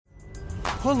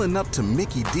Pulling up to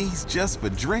Mickey D's just for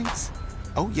drinks?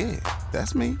 Oh yeah,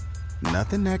 that's me.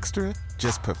 Nothing extra,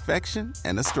 just perfection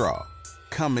and a straw.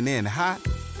 Coming in hot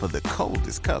for the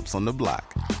coldest cups on the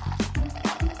block.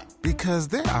 Because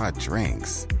there are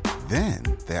drinks. Then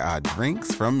there are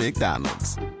drinks from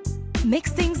McDonald's.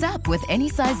 Mix things up with any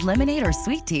size lemonade or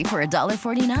sweet tea for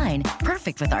 $1.49.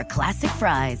 Perfect with our classic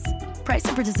fries. Price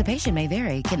and participation may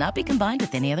vary. Cannot be combined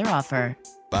with any other offer.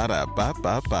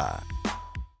 Ba-da-ba-ba-ba.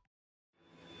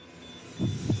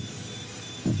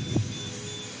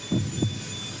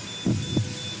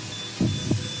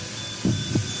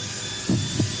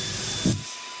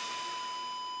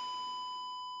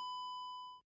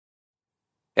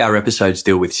 Our episodes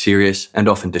deal with serious and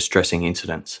often distressing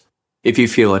incidents. If you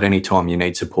feel at any time you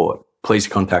need support, please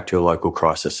contact your local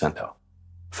crisis centre.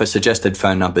 For suggested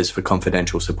phone numbers for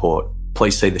confidential support,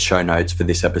 please see the show notes for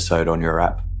this episode on your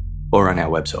app or on our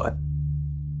website.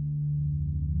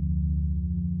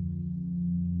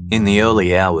 In the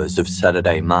early hours of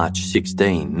Saturday, March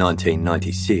 16,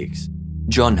 1996,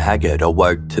 John Haggart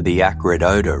awoke to the acrid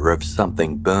odour of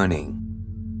something burning.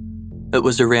 It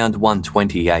was around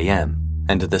 1:20 a.m,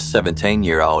 and the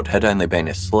 17-year-old had only been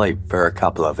asleep for a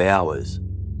couple of hours.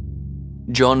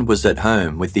 John was at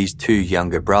home with his two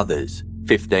younger brothers,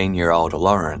 15-year-old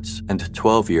Lawrence and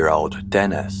 12-year-old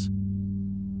Dennis.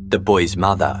 The boy's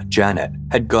mother, Janet,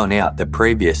 had gone out the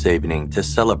previous evening to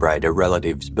celebrate a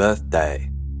relative's birthday.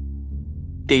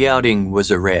 The outing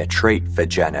was a rare treat for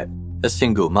Janet, a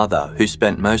single mother who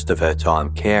spent most of her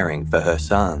time caring for her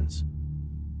sons.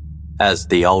 As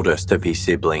the oldest of his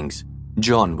siblings,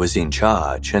 John was in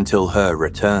charge until her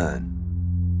return.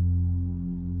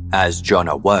 As John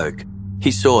awoke,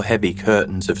 he saw heavy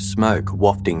curtains of smoke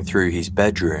wafting through his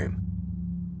bedroom.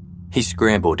 He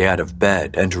scrambled out of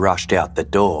bed and rushed out the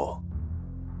door.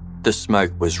 The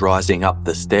smoke was rising up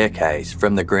the staircase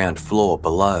from the ground floor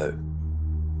below.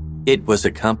 It was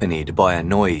accompanied by a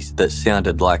noise that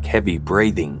sounded like heavy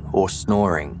breathing or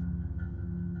snoring.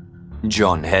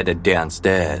 John headed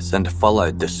downstairs and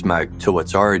followed the smoke to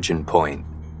its origin point,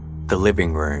 the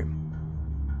living room.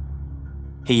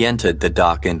 He entered the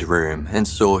darkened room and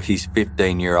saw his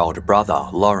 15-year-old brother,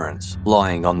 Lawrence,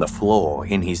 lying on the floor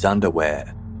in his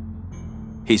underwear.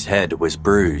 His head was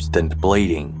bruised and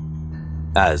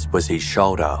bleeding, as was his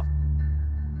shoulder.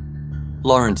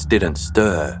 Lawrence didn't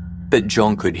stir, but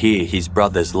John could hear his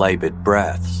brother's laboured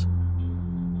breaths.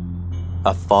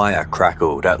 A fire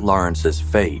crackled at Lawrence's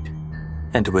feet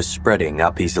and was spreading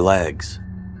up his legs.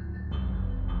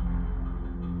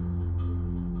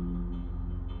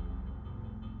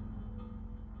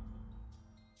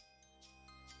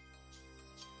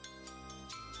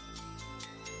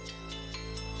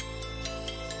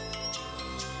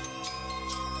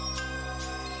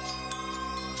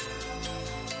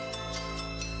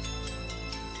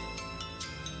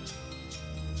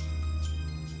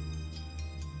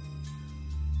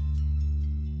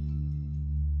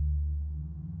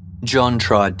 John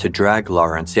tried to drag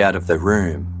Lawrence out of the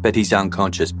room, but his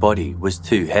unconscious body was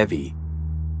too heavy.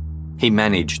 He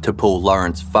managed to pull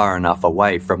Lawrence far enough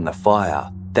away from the fire,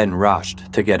 then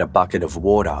rushed to get a bucket of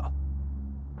water.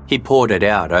 He poured it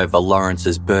out over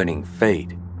Lawrence's burning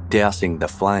feet, dousing the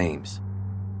flames.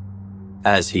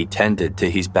 As he tended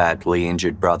to his badly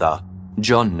injured brother,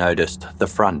 John noticed the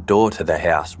front door to the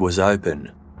house was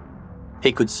open.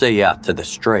 He could see out to the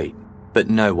street, but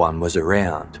no one was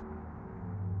around.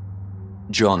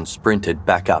 John sprinted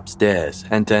back upstairs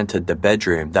and entered the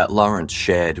bedroom that Lawrence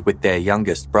shared with their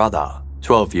youngest brother,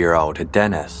 12-year-old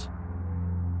Dennis.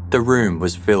 The room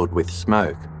was filled with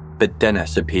smoke, but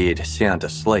Dennis appeared sound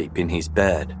asleep in his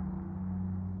bed.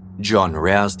 John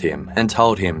roused him and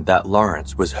told him that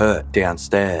Lawrence was hurt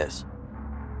downstairs.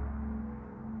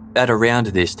 At around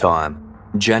this time,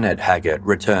 Janet Haggart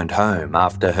returned home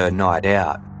after her night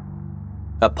out.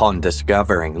 Upon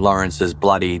discovering Lawrence's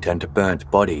bloodied and burnt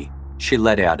body, she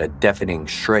let out a deafening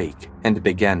shriek and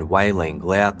began wailing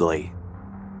loudly.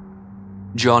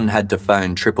 John had to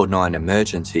phone 999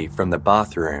 emergency from the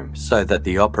bathroom so that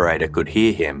the operator could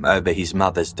hear him over his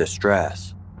mother's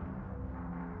distress.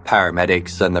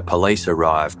 Paramedics and the police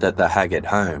arrived at the Haggart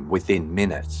home within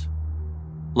minutes.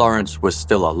 Lawrence was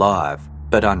still alive,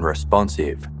 but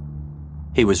unresponsive.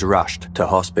 He was rushed to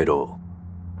hospital.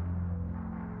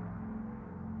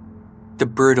 The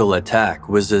brutal attack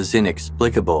was as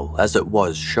inexplicable as it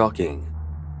was shocking.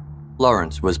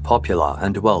 Lawrence was popular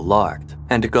and well-liked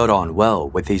and got on well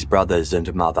with his brothers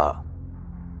and mother.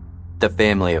 The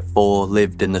family of four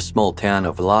lived in the small town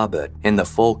of Larbert in the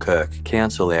Falkirk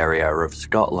council area of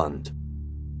Scotland.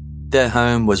 Their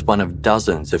home was one of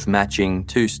dozens of matching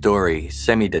two-storey,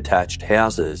 semi-detached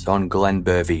houses on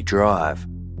Glenbervie Drive,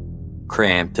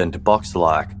 Cramped and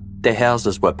box-like, their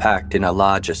houses were packed in a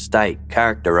large estate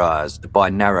characterised by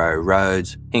narrow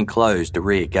roads, enclosed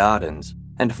rear gardens,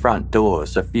 and front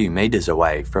doors a few metres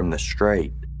away from the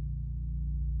street.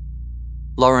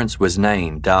 Lawrence was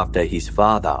named after his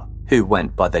father, who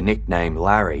went by the nickname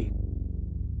Larry.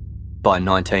 By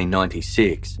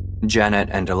 1996, Janet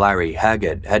and Larry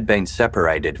Haggart had been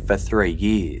separated for 3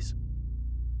 years.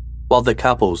 While the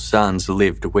couple's sons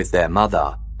lived with their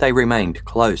mother, they remained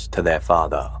close to their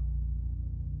father.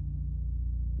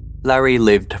 Larry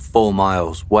lived 4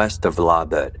 miles west of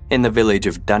Larbert in the village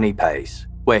of Dunnypace,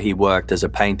 where he worked as a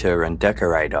painter and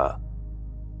decorator.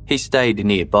 He stayed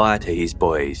nearby to his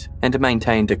boys and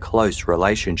maintained a close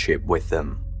relationship with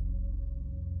them.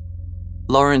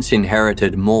 Lawrence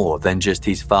inherited more than just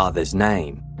his father's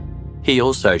name. He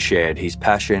also shared his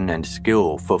passion and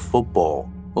skill for football,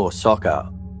 or soccer.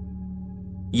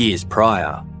 Years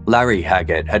prior, Larry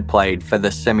Haggart had played for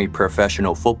the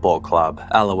semi-professional football club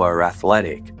Alloa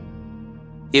Athletic.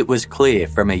 It was clear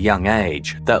from a young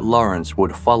age that Lawrence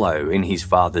would follow in his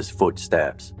father's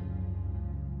footsteps.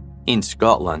 In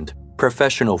Scotland,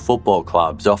 professional football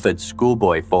clubs offered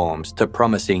schoolboy forms to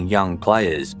promising young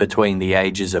players between the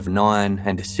ages of 9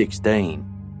 and 16.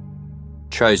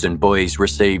 Chosen boys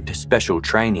received special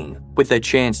training with a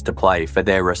chance to play for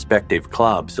their respective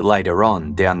clubs later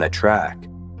on down the track.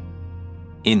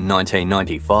 In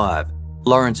 1995,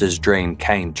 Lawrence's dream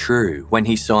came true when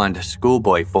he signed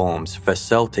schoolboy forms for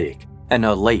Celtic, an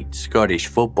elite Scottish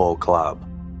football club.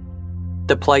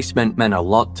 The placement meant a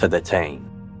lot to the team.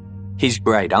 His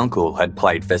great-uncle had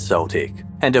played for Celtic,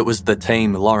 and it was the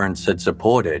team Lawrence had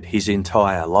supported his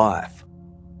entire life.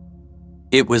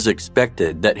 It was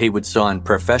expected that he would sign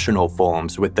professional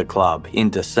forms with the club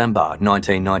in December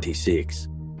 1996,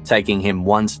 taking him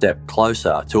one step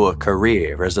closer to a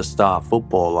career as a star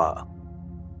footballer.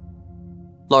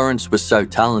 Lawrence was so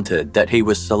talented that he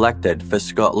was selected for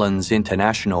Scotland's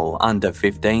international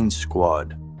under-15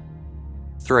 squad.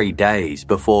 3 days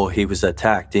before he was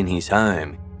attacked in his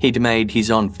home, he'd made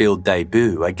his on-field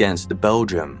debut against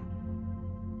Belgium.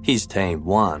 His team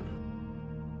won.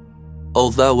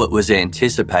 Although it was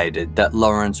anticipated that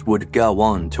Lawrence would go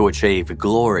on to achieve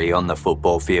glory on the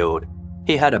football field,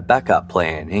 he had a backup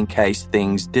plan in case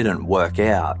things didn't work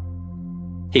out.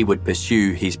 He would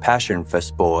pursue his passion for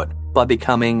sport by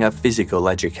becoming a physical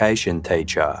education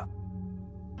teacher.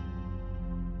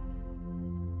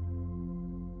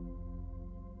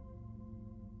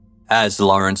 As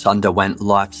Lawrence underwent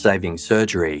life-saving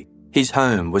surgery, his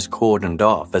home was cordoned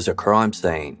off as a crime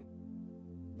scene.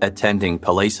 Attending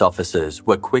police officers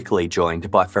were quickly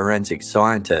joined by forensic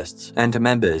scientists and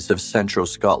members of Central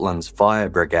Scotland's fire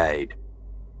brigade.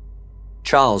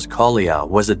 Charles Collier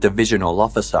was a divisional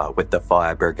officer with the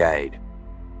fire brigade.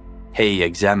 He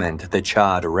examined the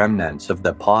charred remnants of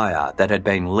the pyre that had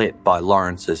been lit by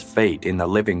Lawrence's feet in the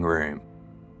living room.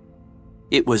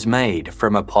 It was made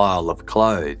from a pile of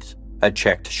clothes, a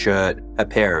checked shirt, a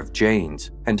pair of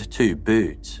jeans, and 2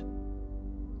 boots.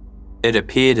 It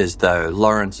appeared as though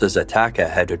Lawrence's attacker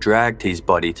had dragged his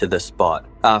body to the spot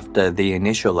after the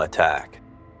initial attack.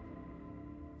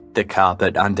 The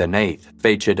carpet underneath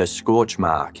featured a scorch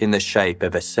mark in the shape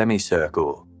of a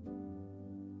semicircle.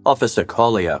 Officer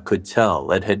Collier could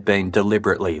tell it had been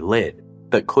deliberately lit,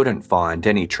 but couldn't find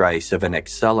any trace of an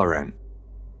accelerant.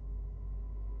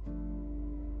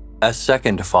 A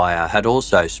second fire had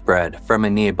also spread from a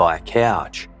nearby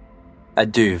couch. A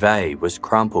duvet was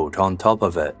crumpled on top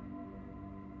of it.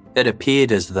 It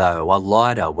appeared as though a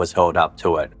lighter was held up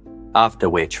to it, after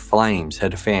which flames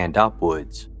had fanned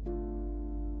upwards.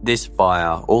 This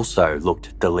fire also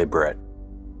looked deliberate.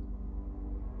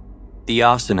 The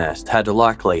arsonist had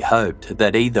likely hoped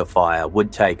that either fire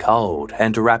would take hold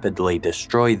and rapidly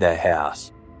destroy their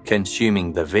house,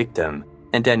 consuming the victim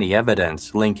and any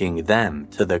evidence linking them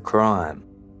to the crime.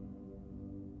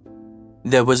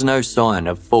 There was no sign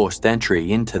of forced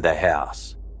entry into the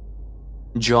house.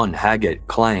 John Haggart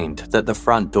claimed that the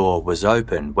front door was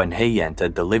open when he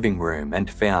entered the living room and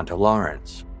found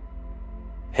Lawrence.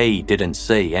 He didn't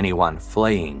see anyone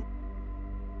fleeing.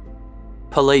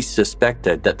 Police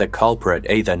suspected that the culprit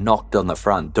either knocked on the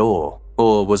front door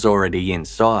or was already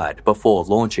inside before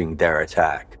launching their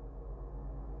attack.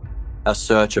 A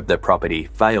search of the property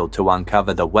failed to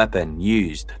uncover the weapon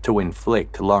used to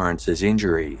inflict Lawrence's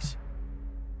injuries.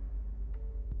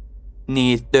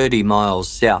 Near 30 miles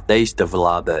southeast of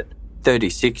Larbert,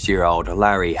 36-year-old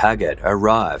Larry Haggart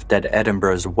arrived at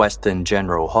Edinburgh's Western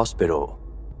General Hospital.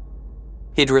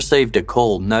 He'd received a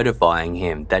call notifying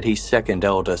him that his second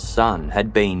eldest son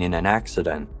had been in an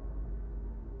accident.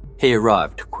 He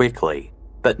arrived quickly,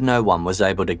 but no one was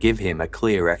able to give him a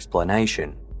clear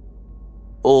explanation.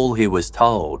 All he was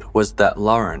told was that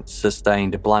Lawrence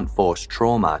sustained blunt force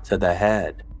trauma to the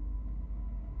head.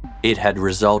 It had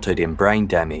resulted in brain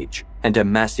damage and a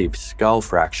massive skull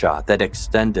fracture that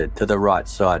extended to the right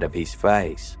side of his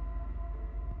face.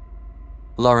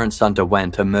 Lawrence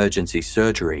underwent emergency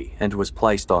surgery and was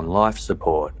placed on life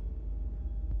support.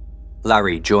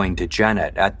 Larry joined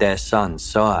Janet at their son's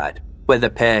side, where the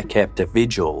pair kept a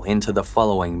vigil into the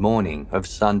following morning of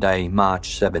Sunday,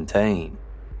 March 17.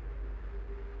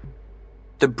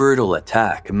 The brutal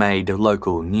attack made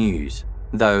local news,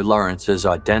 though Lawrence's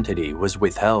identity was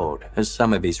withheld as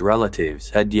some of his relatives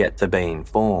had yet to be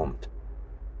informed.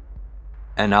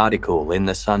 An article in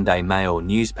the Sunday Mail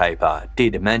newspaper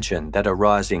did mention that a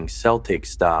rising Celtic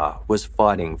star was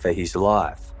fighting for his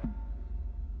life.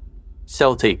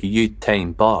 Celtic youth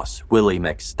team boss Willie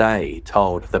McStay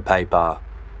told the paper,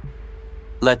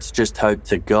 "Let's just hope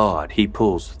to God he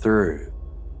pulls through."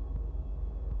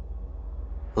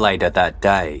 Later that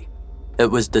day, it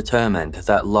was determined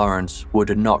that Lawrence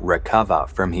would not recover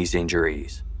from his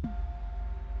injuries.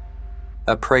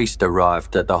 A priest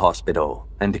arrived at the hospital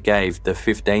and gave the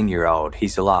 15-year-old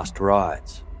his last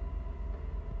rites.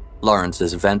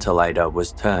 Lawrence's ventilator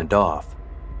was turned off,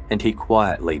 and he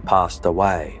quietly passed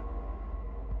away.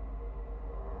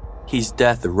 His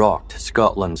death rocked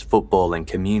Scotland's footballing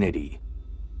community.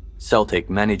 Celtic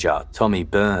manager Tommy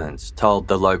Burns told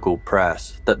the local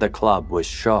press that the club was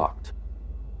shocked.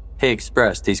 He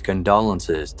expressed his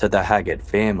condolences to the Haggart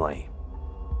family.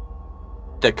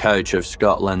 The coach of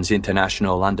Scotland's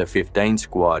international under-15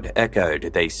 squad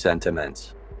echoed these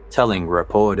sentiments, telling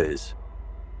reporters,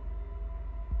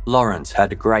 "Lawrence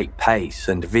had great pace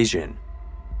and vision.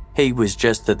 He was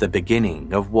just at the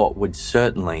beginning of what would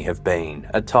certainly have been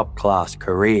a top-class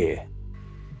career."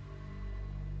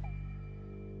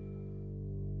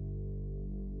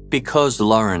 Because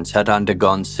Lawrence had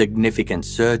undergone significant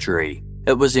surgery,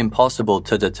 it was impossible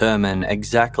to determine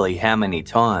exactly how many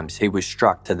times he was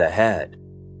struck to the head,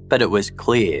 but it was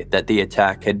clear that the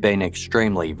attack had been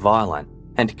extremely violent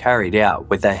and carried out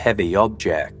with a heavy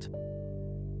object.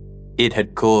 It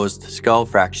had caused skull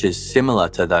fractures similar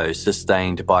to those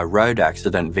sustained by road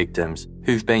accident victims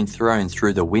who've been thrown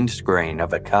through the windscreen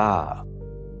of a car.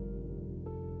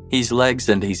 His legs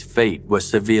and his feet were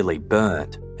severely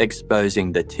burnt,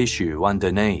 exposing the tissue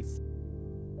underneath.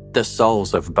 The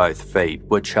soles of both feet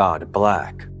were charred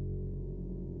black.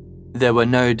 There were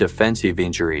no defensive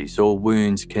injuries or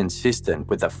wounds consistent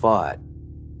with a fight.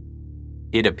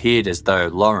 It appeared as though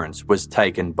Lawrence was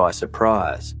taken by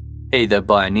surprise, either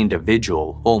by an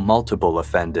individual or multiple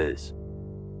offenders.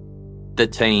 The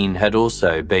teen had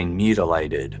also been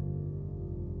mutilated.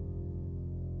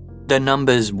 The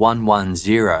numbers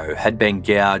 110 had been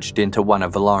gouged into one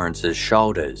of Lawrence's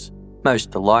shoulders,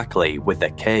 most likely with a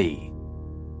key.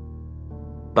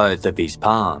 Both of his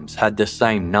palms had the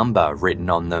same number written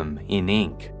on them in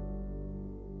ink.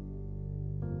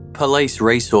 Police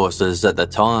resources at the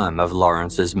time of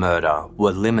Lawrence's murder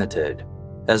were limited,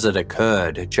 as it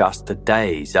occurred just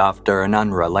days after an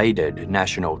unrelated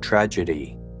national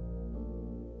tragedy.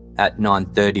 At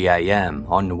 9:30 a.m.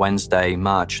 on Wednesday,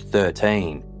 March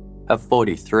 13, a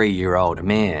 43-year-old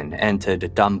man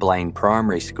entered Dunblane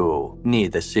Primary School near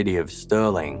the city of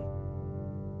Stirling.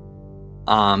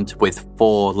 Armed with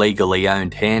 4 legally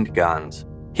owned handguns,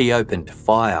 he opened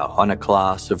fire on a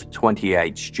class of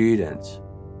 28 students.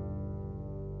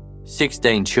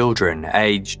 16 children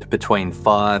aged between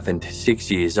 5 and 6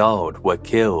 years old were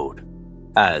killed,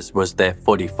 as was their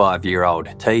 45-year-old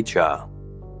teacher.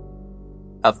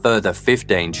 A further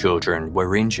 15 children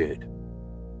were injured.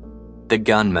 The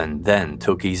gunman then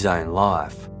took his own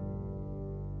life.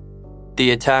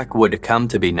 The attack would come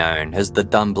to be known as the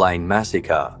Dunblane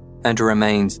Massacre and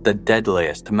remains the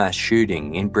deadliest mass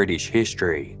shooting in British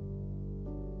history.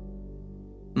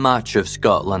 Much of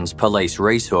Scotland's police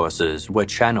resources were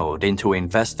channelled into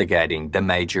investigating the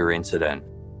major incident.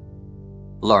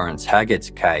 Lawrence Haggart's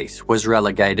case was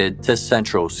relegated to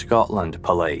Central Scotland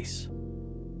Police.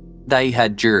 They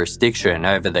had jurisdiction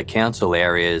over the council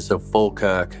areas of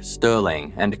Falkirk,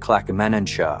 Stirling and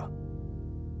Clackmannanshire.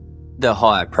 The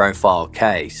high-profile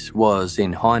case was,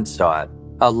 in hindsight,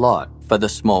 a lot for the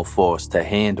small force to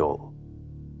handle.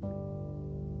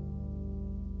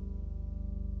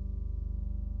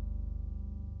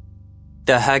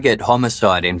 The Haggart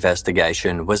homicide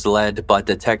investigation was led by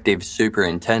Detective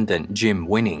Superintendent Jim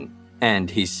Winning and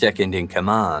his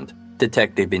second-in-command,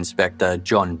 Detective Inspector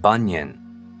John Bunyan.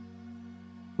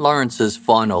 Lawrence's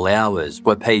final hours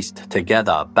were pieced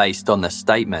together based on the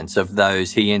statements of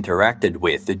those he interacted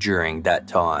with during that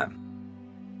time.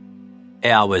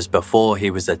 Hours before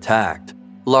he was attacked,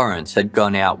 Lawrence had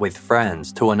gone out with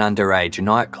friends to an underage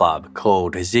nightclub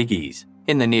called Ziggy's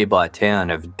in the nearby town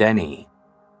of Denny.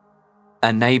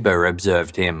 A neighbour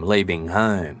observed him leaving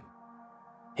home.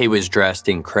 He was dressed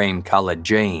in cream-coloured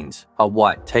jeans, a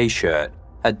white t-shirt,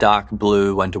 a dark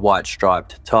blue and white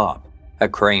striped top, a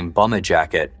cream bomber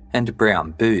jacket, and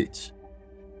brown boots.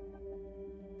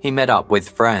 He met up with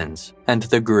friends, and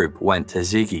the group went to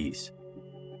Ziggy's.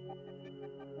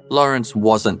 Lawrence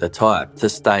wasn't the type to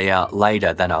stay out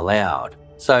later than allowed,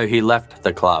 so he left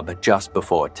the club just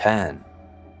before 10.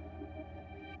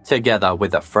 Together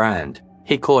with a friend,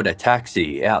 he caught a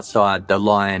taxi outside the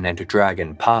Lion and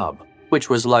Dragon pub, which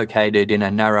was located in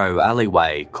a narrow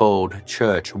alleyway called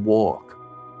Church Walk.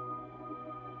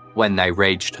 When they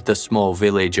reached the small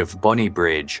village of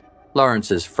Bonnybridge,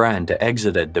 Lawrence's friend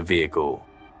exited the vehicle.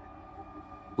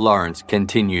 Lawrence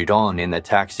continued on in the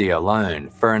taxi alone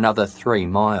for another 3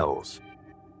 miles.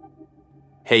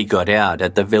 He got out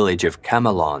at the village of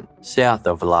Camelon, south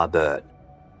of Larbert.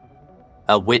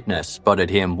 A witness spotted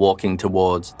him walking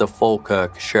towards the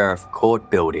Falkirk Sheriff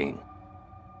Court building.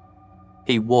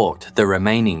 He walked the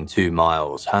remaining 2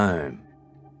 miles home.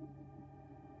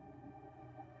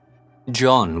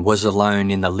 John was alone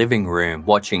in the living room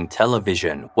watching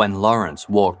television when Lawrence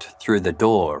walked through the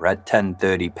door at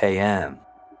 10:30 p.m.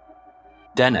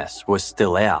 Dennis was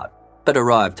still out, but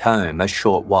arrived home a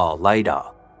short while later.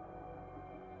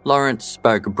 Lawrence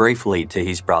spoke briefly to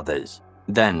his brothers,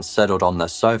 then settled on the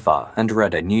sofa and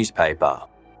read a newspaper.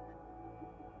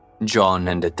 John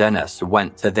and Dennis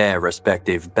went to their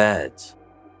respective beds.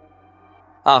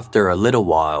 After a little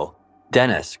while,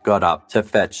 Dennis got up to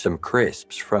fetch some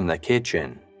crisps from the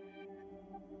kitchen.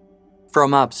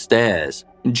 From upstairs,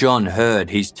 John heard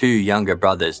his 2 younger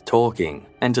brothers talking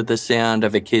and the sound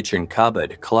of a kitchen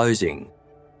cupboard closing.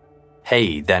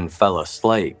 He then fell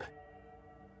asleep.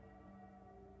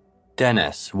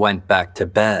 Dennis went back to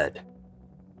bed.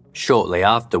 Shortly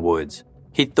afterwards,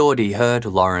 he thought he heard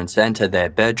Lawrence enter their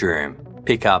bedroom,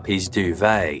 pick up his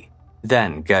duvet,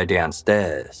 then go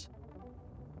downstairs.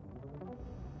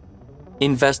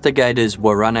 Investigators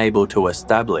were unable to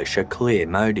establish a clear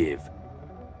motive.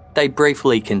 They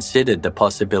briefly considered the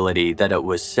possibility that it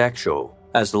was sexual,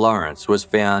 as Lawrence was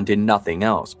found in nothing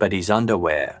else but his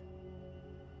underwear.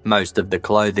 Most of the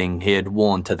clothing he had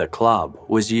worn to the club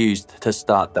was used to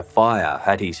start the fire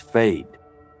at his feet.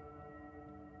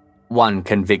 One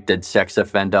convicted sex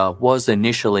offender was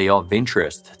initially of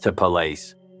interest to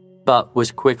police, but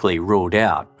was quickly ruled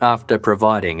out after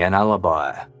providing an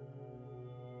alibi.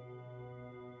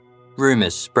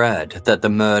 Rumours spread that the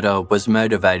murder was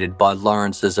motivated by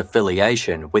Lawrence's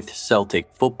affiliation with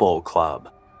Celtic Football Club.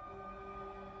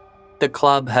 The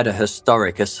club had a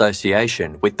historic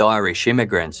association with Irish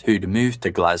immigrants who'd moved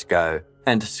to Glasgow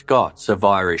and Scots of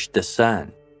Irish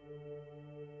descent.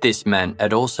 This meant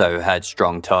it also had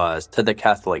strong ties to the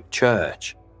Catholic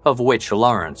Church, of which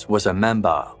Lawrence was a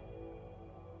member.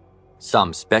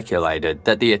 Some speculated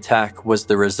that the attack was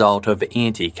the result of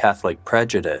anti-Catholic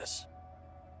prejudice.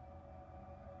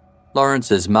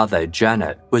 Lawrence's mother,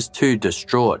 Janet, was too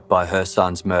distraught by her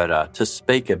son's murder to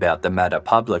speak about the matter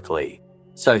publicly,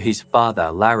 so his father,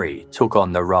 Larry, took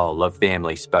on the role of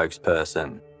family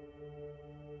spokesperson.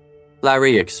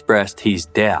 Larry expressed his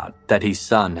doubt that his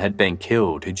son had been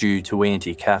killed due to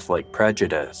anti-Catholic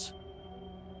prejudice.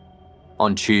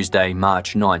 On Tuesday,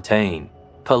 March 19,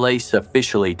 police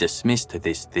officially dismissed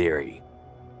this theory.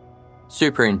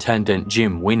 Superintendent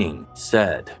Jim Winning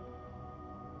said,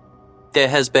 "There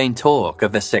has been talk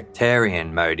of a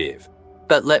sectarian motive,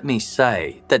 but let me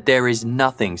say that there is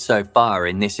nothing so far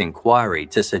in this inquiry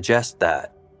to suggest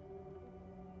that.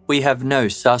 We have no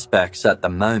suspects at the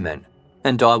moment,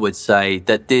 and I would say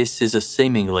that this is a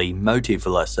seemingly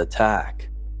motiveless attack."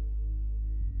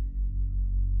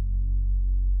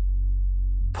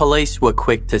 Police were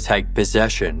quick to take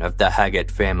possession of the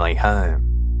Haggart family home.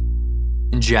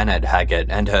 Janet Haggart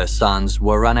and her sons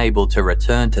were unable to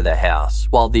return to the house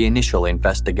while the initial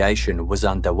investigation was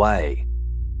underway.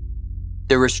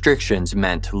 The restrictions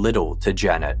meant little to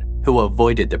Janet, who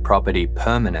avoided the property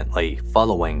permanently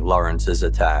following Lawrence's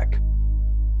attack.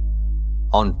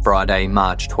 On Friday,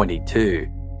 March 22,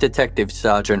 Detective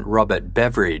Sergeant Robert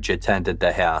Beveridge attended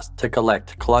the house to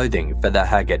collect clothing for the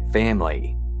Haggart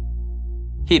family.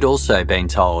 He'd also been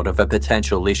told of a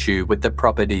potential issue with the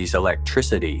property's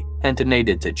electricity and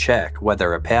needed to check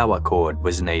whether a power cord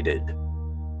was needed.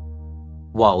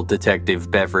 While Detective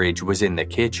Beveridge was in the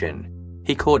kitchen,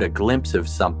 he caught a glimpse of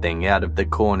something out of the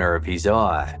corner of his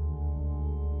eye.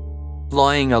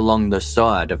 Lying along the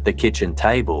side of the kitchen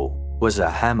table was a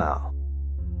hammer.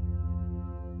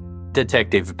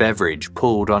 Detective Beveridge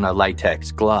pulled on a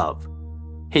latex glove.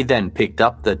 He then picked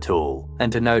up the tool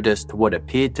and noticed what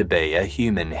appeared to be a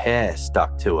human hair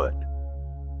stuck to it.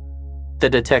 The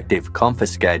detective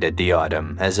confiscated the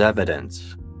item as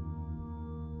evidence.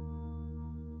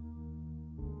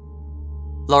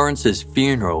 Lawrence's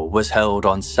funeral was held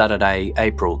on Saturday,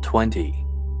 April 20.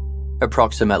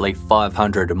 Approximately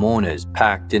 500 mourners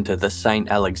packed into the St.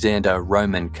 Alexander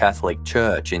Roman Catholic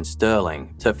Church in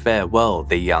Stirling to farewell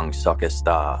the young soccer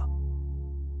star.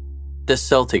 The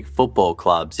Celtic Football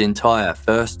Club's entire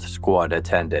first squad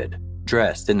attended,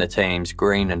 dressed in the team's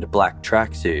green and black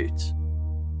tracksuits.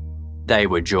 They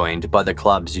were joined by the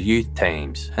club's youth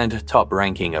teams and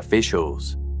top-ranking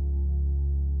officials.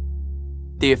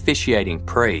 The officiating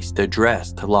priest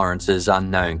addressed Lawrence's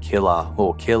unknown killer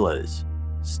or killers,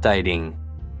 stating,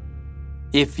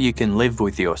 "If you can live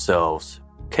with yourselves,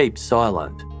 keep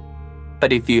silent.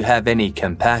 But if you have any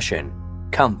compassion,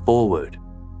 come forward."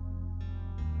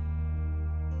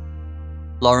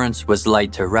 Lawrence was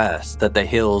laid to rest at the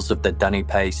hills of the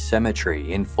Dunipace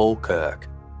Cemetery in Falkirk,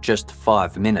 just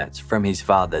 5 minutes from his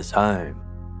father's home.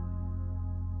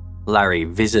 Larry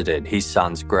visited his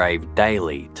son's grave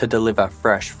daily to deliver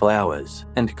fresh flowers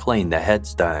and clean the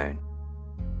headstone.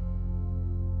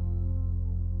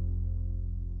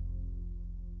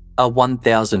 A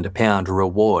 £1,000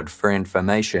 reward for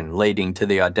information leading to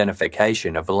the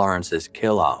identification of Lawrence's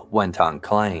killer went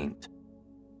unclaimed.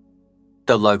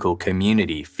 The local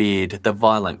community feared the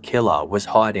violent killer was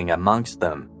hiding amongst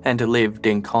them and lived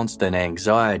in constant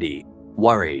anxiety,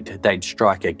 worried they'd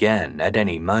strike again at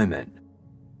any moment.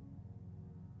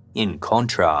 In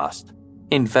contrast,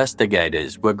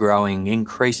 investigators were growing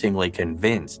increasingly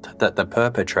convinced that the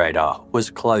perpetrator was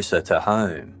closer to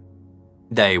home.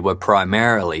 They were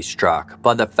primarily struck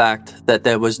by the fact that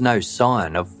there was no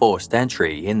sign of forced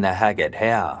entry in the Haggart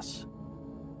house.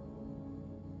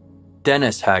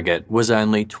 Dennis Haggart was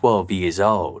only 12 years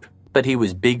old, but he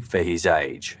was big for his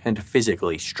age and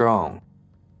physically strong.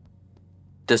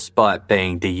 Despite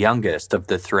being the youngest of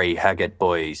the 3 Haggart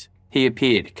boys, he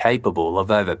appeared capable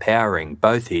of overpowering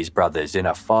both his brothers in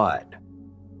a fight.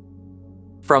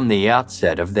 From the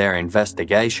outset of their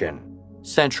investigation,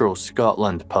 Central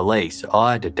Scotland Police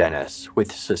eyed Dennis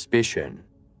with suspicion.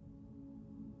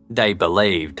 They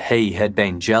believed he had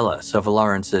been jealous of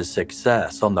Lawrence's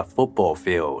success on the football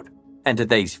field, and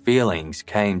these feelings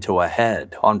came to a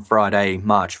head on Friday,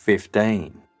 March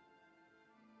 15.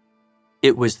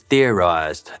 It was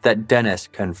theorised that Dennis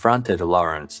confronted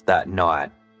Lawrence that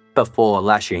night before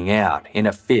lashing out in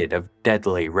a fit of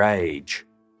deadly rage.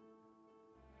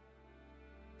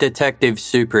 Detective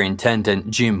Superintendent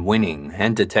Jim Winning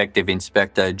and Detective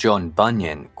Inspector John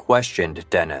Bunyan questioned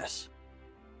Dennis.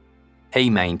 He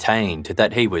maintained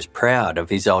that he was proud of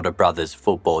his older brother's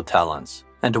football talents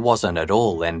and wasn't at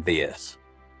all envious.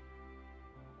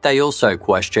 They also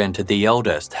questioned the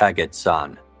eldest Haggart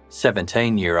son,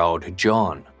 17-year-old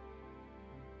John.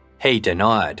 He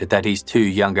denied that his 2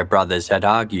 younger brothers had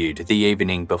argued the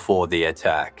evening before the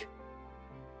attack.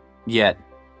 Yet,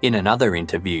 in another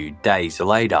interview days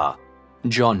later,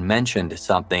 John mentioned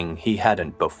something he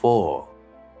hadn't before.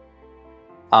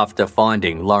 After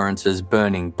finding Lawrence's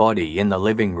burning body in the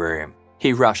living room,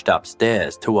 he rushed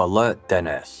upstairs to alert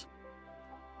Dennis.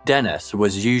 Dennis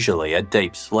was usually a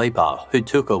deep sleeper who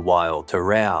took a while to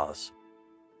rouse.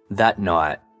 That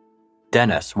night,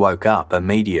 Dennis woke up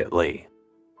immediately.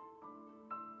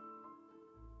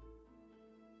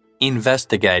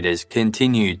 Investigators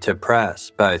continued to press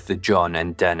both John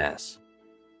and Dennis.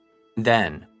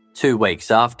 Then, 2 weeks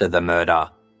after the murder,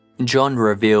 John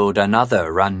revealed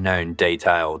another unknown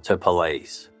detail to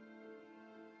police.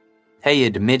 He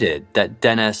admitted that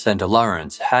Dennis and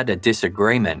Lawrence had a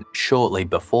disagreement shortly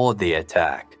before the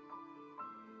attack.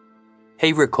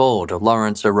 He recalled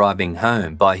Lawrence arriving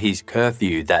home by his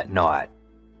curfew that night,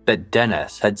 but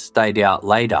Dennis had stayed out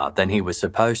later than he was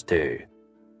supposed to.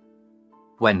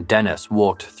 When Dennis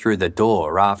walked through the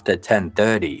door after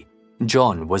 10:30,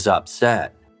 John was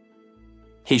upset.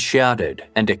 He shouted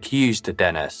and accused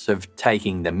Dennis of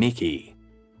taking the mickey.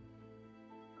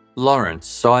 Lawrence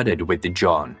sided with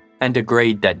John and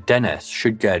agreed that Dennis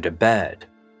should go to bed.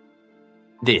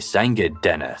 This angered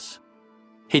Dennis.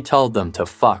 He told them to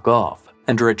fuck off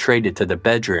and retreated to the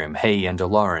bedroom he and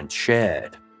Lawrence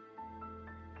shared.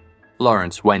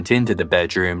 Lawrence went into the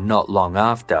bedroom not long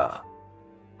after.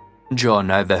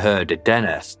 John overheard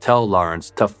Dennis tell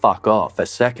Lawrence to fuck off a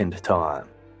second time.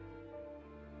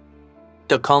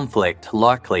 The conflict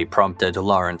likely prompted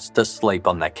Lawrence to sleep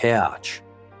on the couch.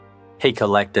 He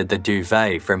collected the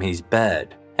duvet from his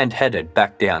bed and headed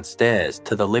back downstairs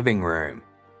to the living room.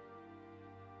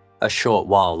 A short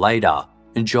while later,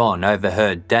 John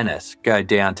overheard Dennis go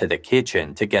down to the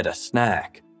kitchen to get a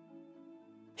snack.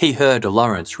 He heard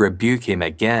Lawrence rebuke him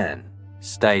again,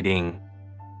 stating,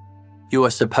 "You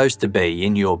are supposed to be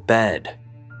in your bed."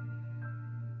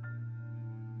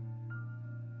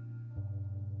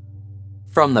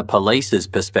 From the police's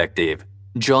perspective,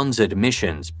 John's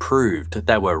admissions proved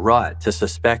they were right to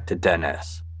suspect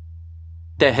Dennis.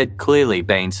 There had clearly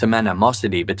been some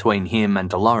animosity between him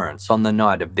and Lawrence on the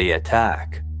night of the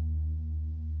attack.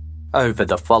 Over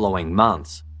the following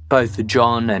months, both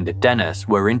John and Dennis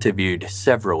were interviewed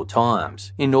several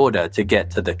times in order to get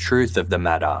to the truth of the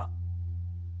matter.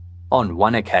 On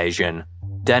one occasion,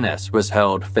 Dennis was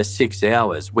held for 6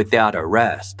 hours without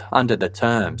arrest under the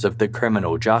terms of the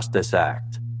Criminal Justice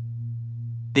Act.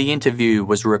 The interview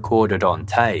was recorded on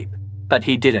tape, but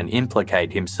he didn't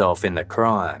implicate himself in the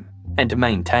crime and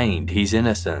maintained his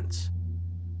innocence.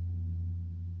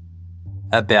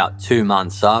 About 2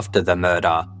 months after the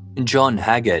murder, John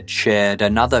Haggart shared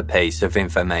another piece of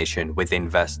information with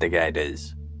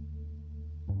investigators.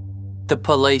 The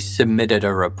police submitted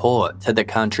a report to the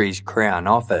country's Crown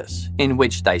Office in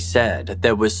which they said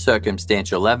there was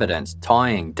circumstantial evidence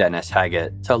tying Dennis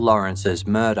Haggart to Lawrence's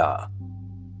murder.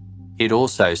 It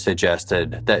also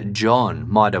suggested that John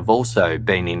might have also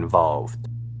been involved.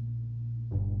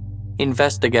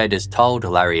 Investigators told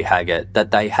Larry Haggart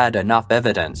that they had enough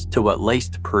evidence to at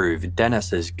least prove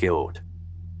Dennis's guilt.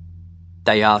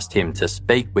 They asked him to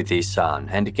speak with his son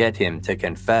and get him to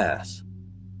confess,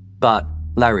 but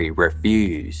Larry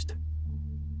refused.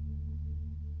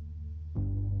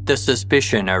 The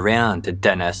suspicion around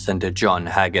Dennis and John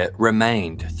Haggart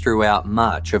remained throughout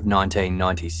March of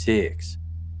 1996.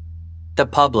 The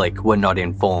public were not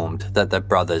informed that the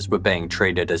brothers were being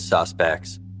treated as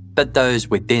suspects, but those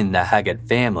within the Haggart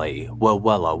family were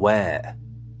well aware.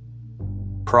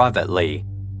 Privately,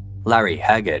 Larry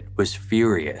Haggart was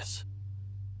furious.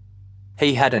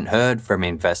 He hadn't heard from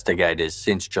investigators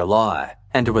since July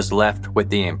and was left with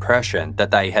the impression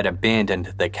that they had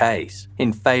abandoned the case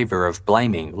in favour of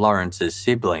blaming Lawrence's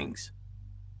siblings.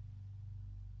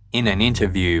 In an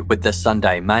interview with the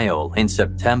Sunday Mail in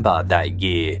September that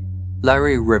year,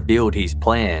 Larry revealed his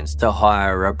plans to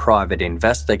hire a private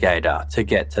investigator to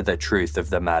get to the truth of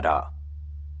the matter.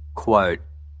 Quote,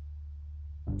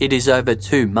 "It is over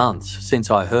 2 months since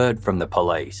I heard from the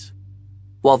police.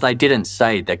 While they didn't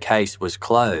say the case was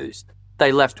closed,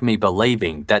 they left me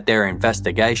believing that their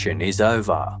investigation is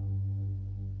over.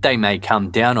 They may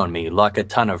come down on me like a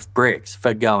ton of bricks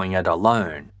for going it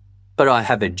alone, but I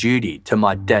have a duty to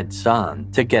my dead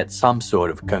son to get some sort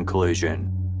of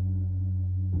conclusion."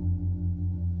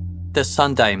 The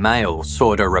Sunday Mail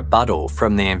sought a rebuttal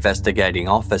from the investigating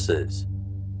officers.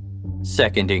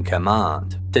 Second in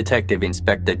command, Detective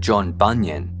Inspector John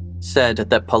Bunyan, said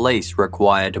that police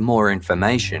required more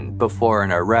information before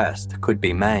an arrest could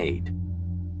be made.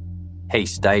 He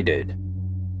stated,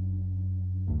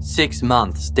 "6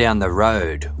 months down the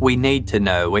road, we need to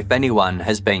know if anyone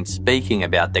has been speaking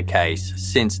about the case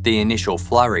since the initial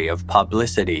flurry of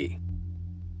publicity.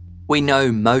 We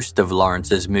know most of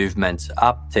Lawrence's movements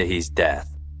up to his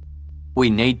death. We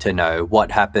need to know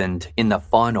what happened in the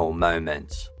final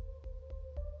moments."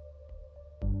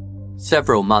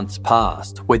 Several months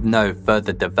passed with no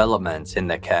further developments in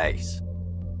the case.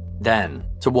 Then,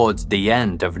 towards the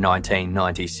end of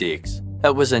 1996,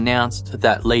 it was announced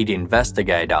that lead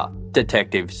investigator,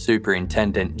 Detective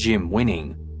Superintendent Jim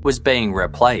Winning, was being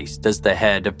replaced as the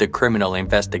head of the Criminal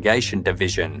Investigation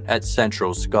Division at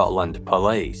Central Scotland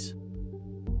Police.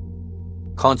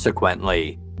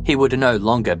 Consequently, he would no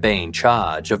longer be in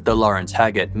charge of the Lawrence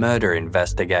Haggart murder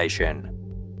investigation.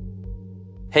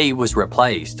 He was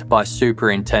replaced by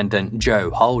Superintendent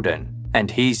Joe Holden and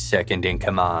his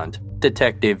second-in-command,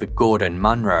 Detective Gordon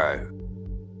Munro.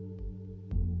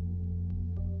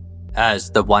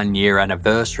 As the 1-year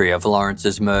anniversary of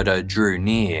Lawrence's murder drew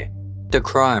near, the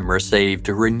crime received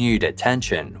renewed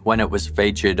attention when it was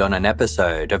featured on an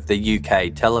episode of the UK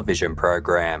television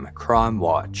programme Crime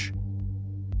Watch.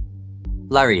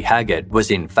 Larry Haggart was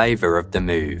in favour of the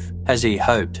move, as he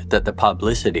hoped that the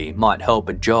publicity might help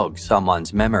jog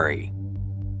someone's memory.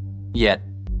 Yet,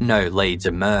 no leads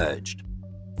emerged,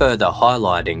 further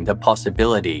highlighting the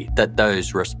possibility that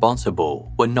those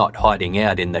responsible were not hiding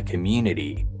out in the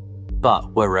community,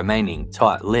 but were remaining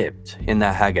tight-lipped in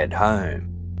the Haggart home.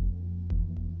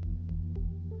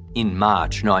 In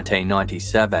March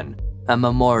 1997, a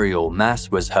memorial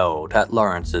mass was held at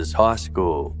Lawrence's high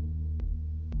school.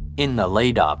 In the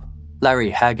lead-up,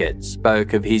 Larry Haggart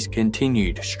spoke of his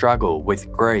continued struggle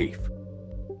with grief.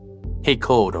 He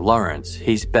called Lawrence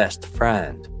his best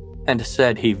friend, and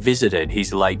said he visited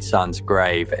his late son's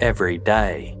grave every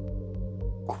day.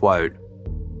 Quote,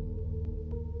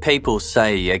 "People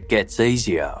say it gets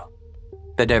easier,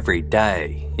 but every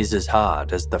day is as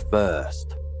hard as the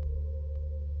first."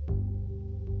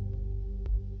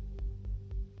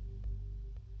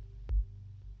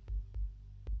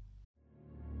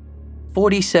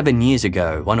 "47 years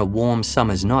ago, on a warm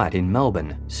summer's night in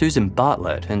Melbourne, Susan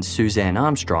Bartlett and Suzanne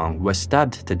Armstrong were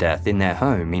stabbed to death in their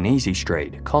home in Easy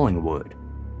Street, Collingwood.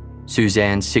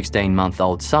 Suzanne's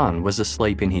 16-month-old son was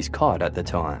asleep in his cot at the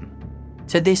time.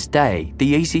 To this day, the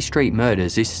Easy Street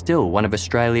murders is still one of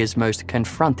Australia's most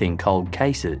confronting cold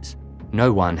cases.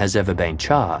 No one has ever been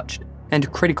charged, and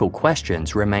critical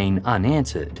questions remain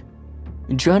unanswered.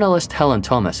 Journalist Helen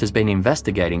Thomas has been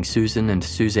investigating Susan and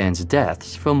Suzanne's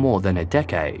deaths for more than a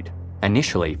decade,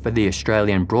 initially for the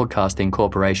Australian Broadcasting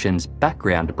Corporation's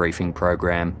Background Briefing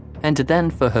program, and then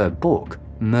for her book,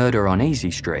 Murder on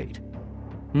Easy Street.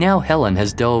 Now Helen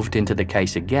has delved into the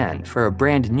case again for a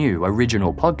brand new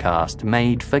original podcast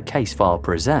made for Casefile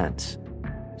Presents.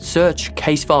 Search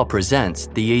Casefile Presents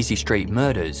The Easy Street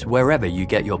Murders wherever you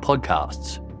get your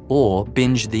podcasts, or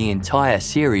binge the entire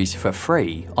series for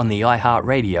free on the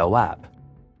iHeartRadio app.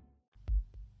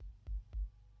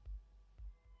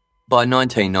 By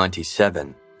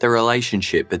 1997, the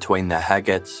relationship between the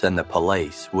Haggarts and the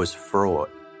police was fraught.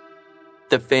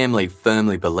 The family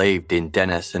firmly believed in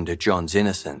Dennis and John's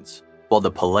innocence, while the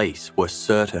police were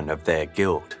certain of their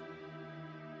guilt.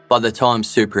 By the time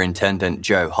Superintendent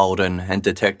Joe Holden and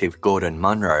Detective Gordon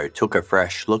Munro took a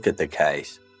fresh look at the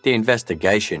case, the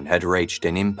investigation had reached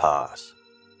an impasse.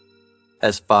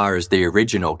 As far as the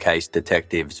original case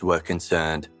detectives were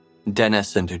concerned,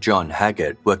 Dennis and John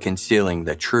Haggart were concealing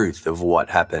the truth of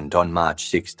what happened on March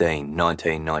 16,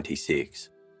 1996.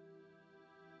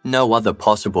 No other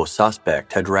possible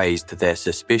suspect had raised their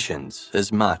suspicions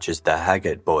as much as the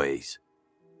Haggart boys.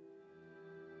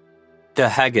 The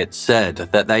Haggarts said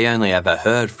that they only ever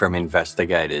heard from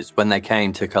investigators when they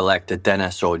came to collect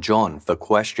Dennis or John for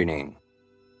questioning.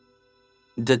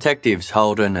 Detectives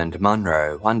Holden and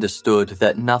Munro understood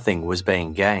that nothing was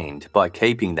being gained by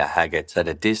keeping the Haggarts at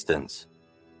a distance.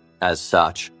 As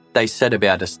such, they set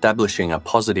about establishing a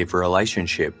positive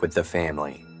relationship with the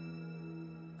family.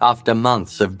 After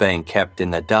months of being kept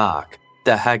in the dark,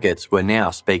 the Haggarts were now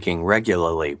speaking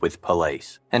regularly with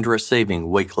police and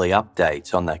receiving weekly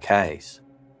updates on the case.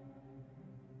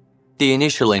 The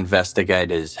initial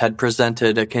investigators had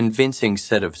presented a convincing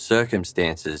set of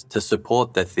circumstances to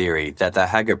support the theory that the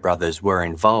Haggart brothers were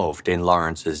involved in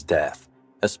Lawrence's death,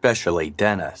 especially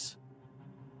Dennis.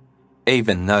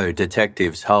 Even though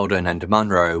detectives Holden and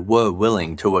Munro were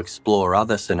willing to explore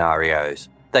other scenarios,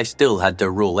 they still had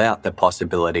to rule out the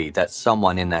possibility that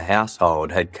someone in the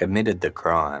household had committed the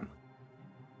crime.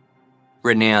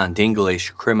 Renowned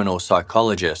English criminal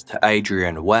psychologist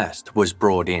Adrian West was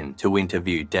brought in to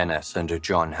interview Dennis and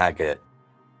John Haggart.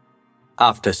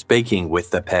 After speaking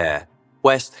with the pair,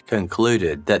 West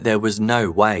concluded that there was no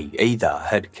way either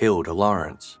had killed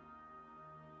Lawrence.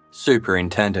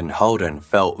 Superintendent Holden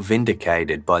felt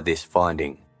vindicated by this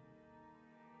finding.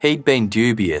 He'd been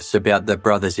dubious about the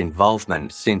brothers'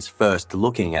 involvement since first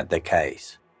looking at the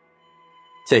case.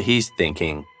 To his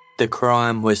thinking, the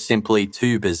crime was simply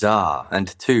too bizarre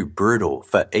and too brutal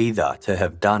for either to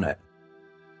have done it.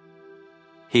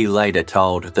 He later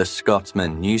told the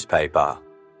Scotsman newspaper,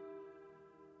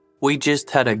 "We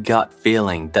just had a gut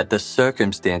feeling that the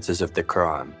circumstances of the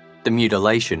crime, the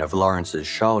mutilation of Lawrence's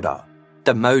shoulder,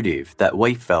 the motive that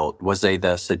we felt was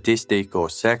either sadistic or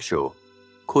sexual,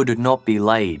 could not be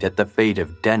laid at the feet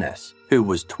of Dennis, who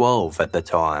was 12 at the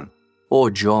time, or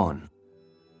John.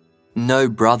 No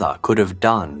brother could have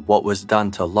done what was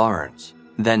done to Lawrence,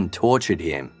 then tortured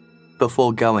him,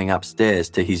 before going upstairs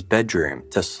to his bedroom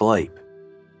to sleep."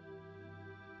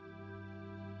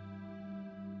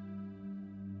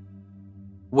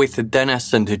 With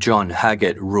Dennis and John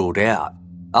Haggart ruled out,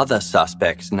 other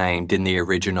suspects named in the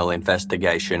original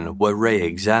investigation were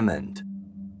re-examined.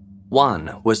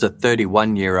 One was a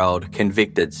 31-year-old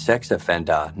convicted sex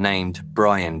offender named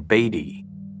Brian Beattie.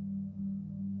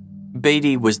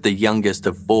 Beattie was the youngest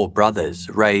of 4 brothers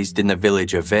raised in the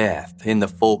village of Erth in the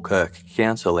Falkirk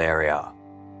Council area.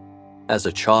 As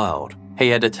a child, he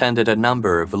had attended a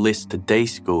number of List D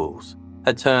schools,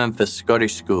 a term for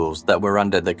Scottish schools that were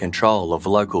under the control of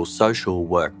local social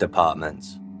work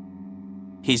departments.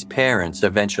 His parents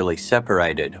eventually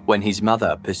separated when his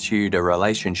mother pursued a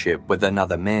relationship with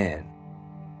another man.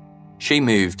 She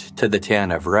moved to the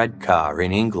town of Redcar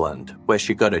in England, where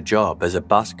she got a job as a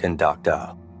bus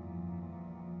conductor.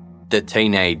 The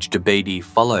teenaged Beattie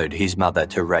followed his mother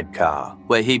to Redcar,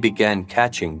 where he began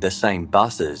catching the same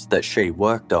buses that she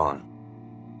worked on.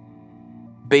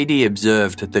 Beattie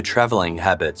observed the travelling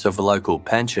habits of local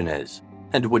pensioners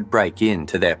and would break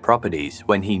into their properties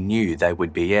when he knew they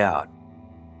would be out.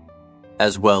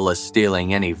 As well as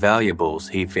stealing any valuables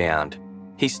he found,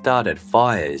 he started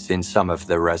fires in some of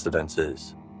the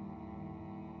residences.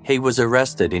 He was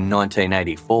arrested in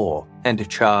 1984 and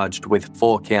charged with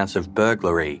 4 counts of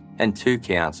burglary and 2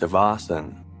 counts of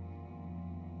arson.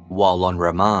 While on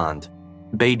remand,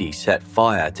 Beattie set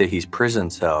fire to his prison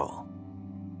cell.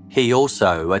 He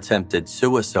also attempted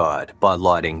suicide by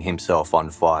lighting himself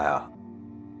on fire.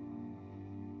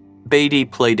 Beattie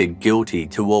pleaded guilty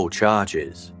to all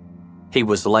charges. He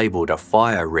was labelled a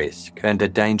fire risk and a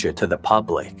danger to the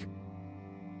public.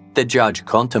 The judge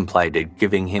contemplated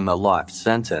giving him a life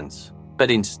sentence,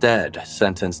 but instead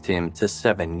sentenced him to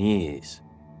 7 years.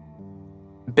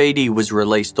 Beattie was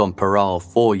released on parole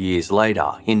 4 years later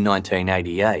in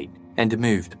 1988 and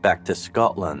moved back to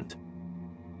Scotland.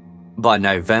 By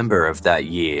November of that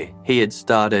year, he had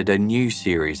started a new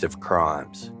series of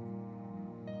crimes.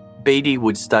 Beattie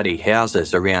would study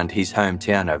houses around his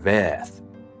hometown of Airth.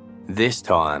 This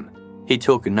time, he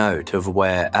took note of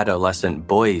where adolescent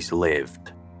boys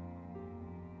lived.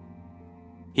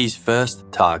 His first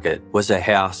target was a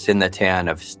house in the town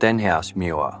of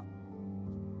Stenhousemuir.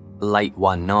 Late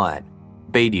one night,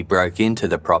 Beattie broke into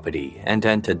the property and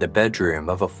entered the bedroom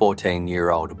of a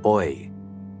 14-year-old boy.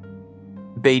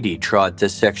 Beattie tried to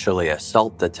sexually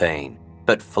assault the teen,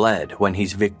 but fled when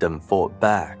his victim fought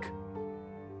back.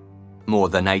 More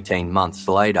than 18 months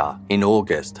later, in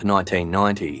August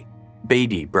 1990,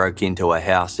 Beattie broke into a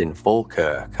house in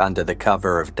Falkirk under the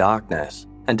cover of darkness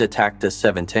and attacked a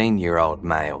 17-year-old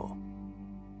male.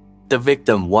 The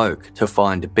victim woke to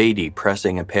find Beattie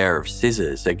pressing a pair of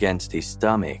scissors against his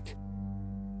stomach.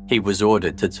 He was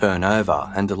ordered to turn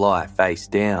over and lie face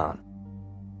down.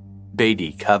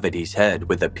 Beattie covered his head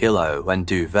with a pillow and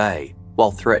duvet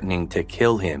while threatening to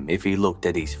kill him if he looked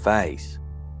at his face.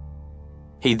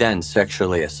 He then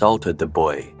sexually assaulted the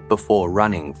boy before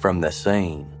running from the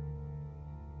scene.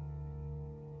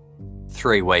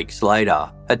 3 weeks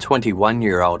later, a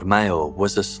 21-year-old male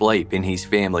was asleep in his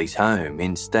family's home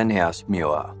in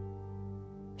Stenhousemuir.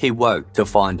 He woke to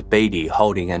find Beattie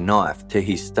holding a knife to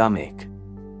his stomach.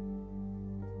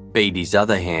 Beattie's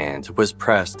other hand was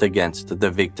pressed against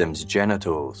the victim's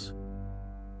genitals.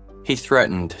 He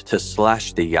threatened to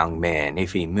slash the young man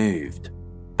if he moved,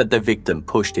 but the victim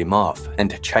pushed him off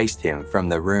and chased him from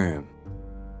the room.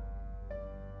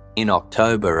 In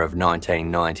October of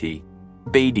 1990,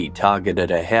 Beattie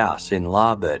targeted a house in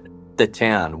Larbert, the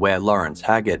town where Lawrence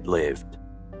Haggart lived.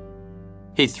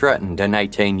 He threatened an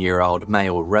 18-year-old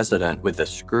male resident with a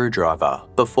screwdriver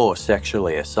before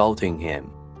sexually assaulting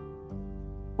him.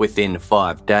 Within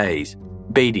 5 days,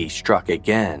 Beattie struck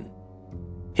again.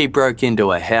 He broke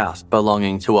into a house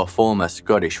belonging to a former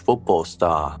Scottish football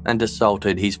star and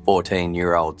assaulted his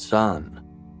 14-year-old son.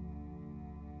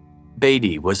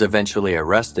 Beattie was eventually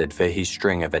arrested for his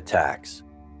string of attacks,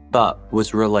 but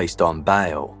was released on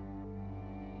bail.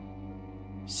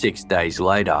 6 days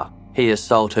later, he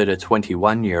assaulted a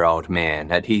 21-year-old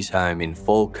man at his home in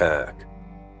Falkirk.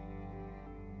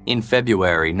 In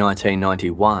February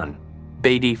 1991,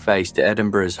 Beattie faced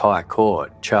Edinburgh's High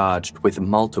Court charged with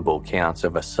multiple counts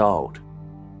of assault.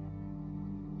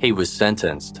 He was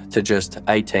sentenced to just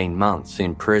 18 months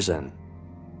in prison.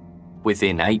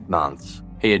 Within 8 months,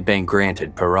 he had been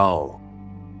granted parole.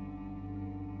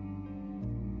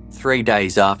 3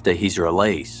 days after his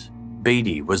release,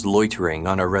 Beattie was loitering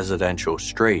on a residential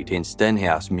street in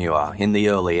Stenhousemuir in the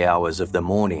early hours of the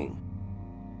morning.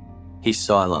 He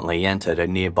silently entered a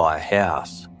nearby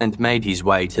house and made his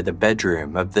way to the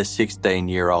bedroom of the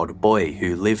 16-year-old boy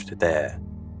who lived there.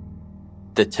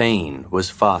 The teen was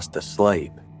fast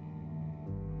asleep.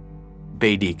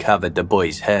 Beattie covered the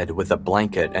boy's head with a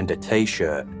blanket and a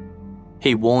t-shirt.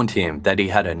 He warned him that he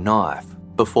had a knife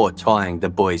before tying the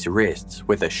boy's wrists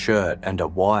with a shirt and a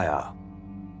wire.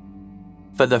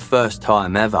 For the first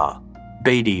time ever,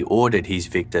 Beattie ordered his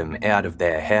victim out of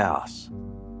their house.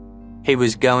 He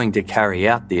was going to carry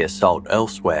out the assault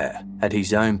elsewhere, at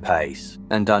his own pace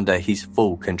and under his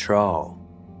full control.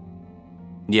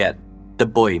 Yet, the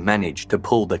boy managed to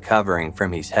pull the covering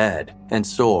from his head and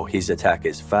saw his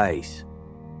attacker's face.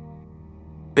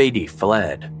 Beattie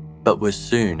fled, but was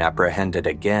soon apprehended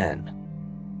again.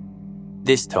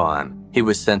 This time, he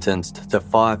was sentenced to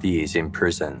 5 years in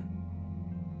prison.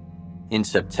 In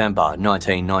September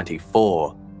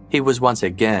 1994, he was once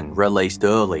again released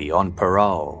early on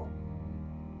parole.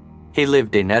 He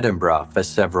lived in Edinburgh for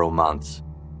several months,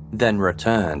 then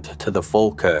returned to the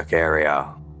Falkirk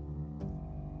area.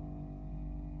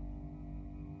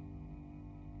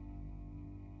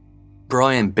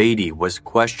 Brian Beattie was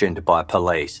questioned by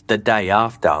police the day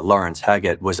after Lawrence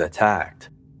Haggart was attacked.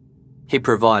 He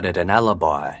provided an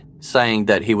alibi, saying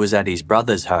that he was at his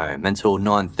brother's home until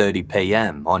 9:30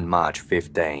 p.m. on March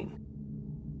 15.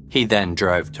 He then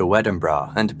drove to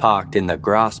Edinburgh and parked in the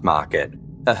Grass Market,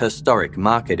 a historic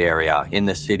market area in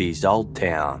the city's Old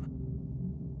Town.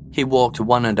 He walked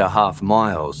 1.5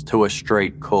 miles to a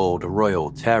street called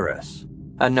Royal Terrace,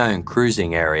 a known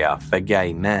cruising area for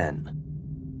gay men.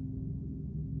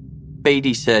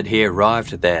 Beattie said he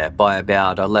arrived there by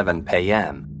about 11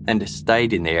 p.m. and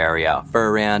stayed in the area for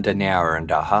around an hour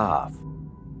and a half.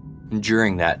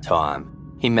 During that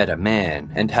time, he met a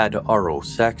man and had oral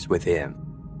sex with him.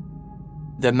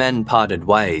 The men parted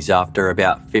ways after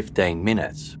about 15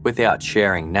 minutes without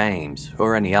sharing names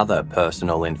or any other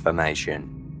personal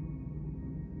information.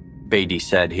 Beattie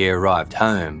said he arrived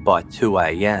home by 2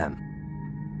 a.m.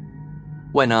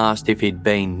 When asked if he'd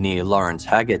been near Lawrence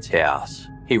Haggart's house,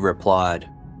 he replied,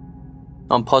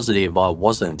 "I'm positive I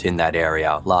wasn't in that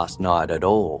area last night at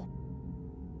all."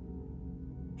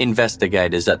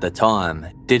 Investigators at the time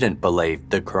didn't believe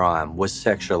the crime was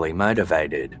sexually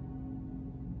motivated.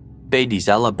 Beattie's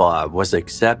alibi was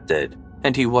accepted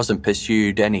and he wasn't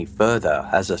pursued any further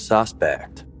as a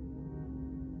suspect.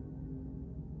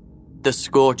 The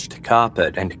scorched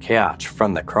carpet and couch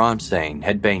from the crime scene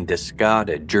had been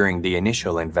discarded during the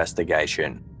initial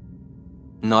investigation.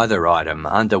 Neither item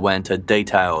underwent a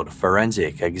detailed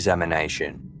forensic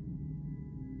examination.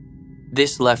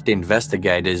 This left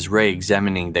investigators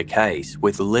re-examining the case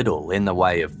with little in the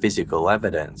way of physical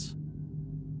evidence.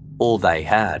 All they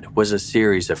had was a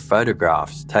series of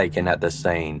photographs taken at the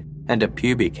scene and a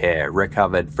pubic hair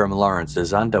recovered from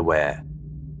Lawrence's underwear.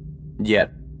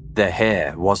 Yet, the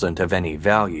hair wasn't of any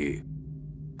value.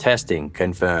 Testing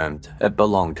confirmed it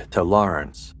belonged to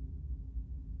Lawrence.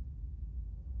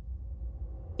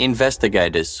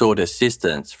 Investigators sought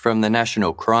assistance from the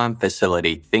National Crime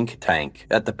Facility think tank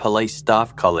at the Police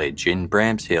Staff College in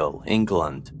Bramshill,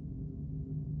 England.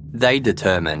 They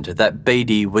determined that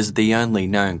Beattie was the only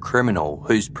known criminal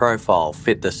whose profile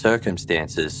fit the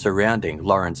circumstances surrounding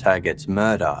Lawrence Haggart's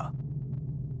murder.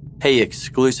 He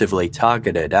exclusively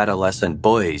targeted adolescent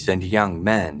boys and young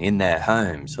men in their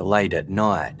homes late at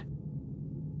night.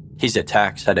 His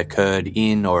attacks had occurred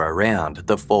in or around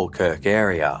the Falkirk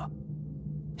area.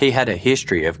 He had a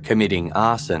history of committing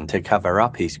arson to cover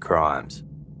up his crimes,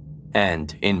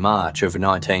 and in March of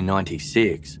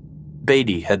 1996,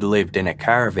 Beattie had lived in a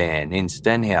caravan in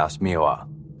Stenhousemuir,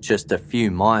 just a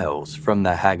few miles from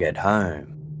the Haggart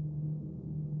home.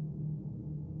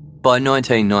 By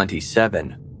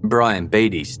 1997, Brian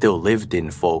Beattie still lived in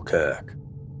Falkirk.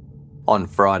 On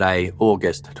Friday,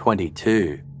 August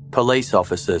 22, police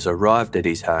officers arrived at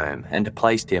his home and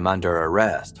placed him under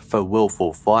arrest for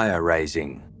willful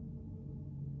fire-raising.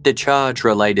 The charge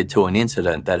related to an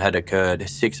incident that had occurred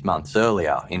 6 months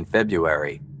earlier in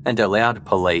February and allowed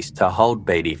police to hold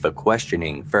Beattie for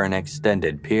questioning for an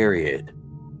extended period.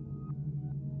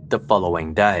 The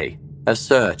following day, a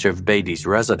search of Beattie's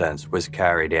residence was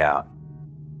carried out.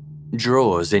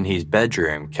 Drawers in his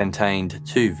bedroom contained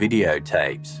 2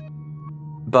 videotapes.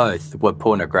 Both were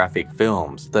pornographic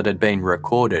films that had been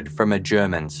recorded from a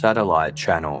German satellite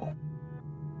channel.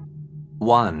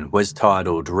 One was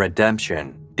titled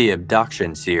Redemption, the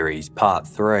Abduction Series Part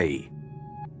 3.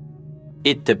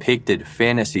 It depicted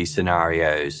fantasy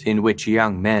scenarios in which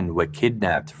young men were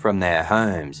kidnapped from their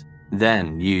homes,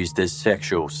 then used as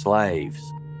sexual slaves.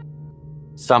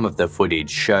 Some of the footage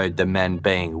showed the men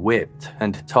being whipped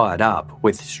and tied up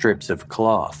with strips of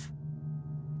cloth.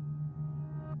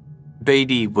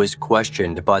 Beattie was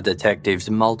questioned by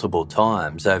detectives multiple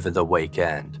times over the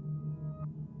weekend.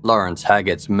 Lawrence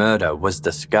Haggart's murder was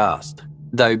discussed,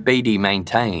 though Beattie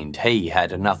maintained he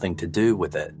had nothing to do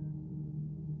with it.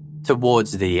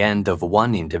 Towards the end of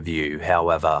one interview,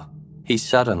 however, he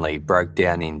suddenly broke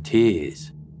down in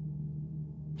tears.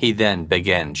 He then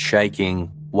began shaking,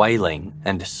 wailing,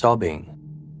 and sobbing.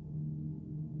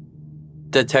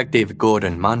 Detective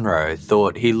Gordon Munro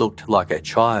thought he looked like a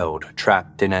child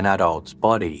trapped in an adult's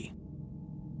body.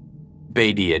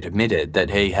 Beattie admitted that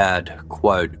he had,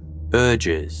 quote,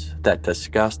 urges that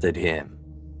disgusted him.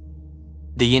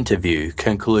 The interview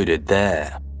concluded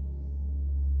there.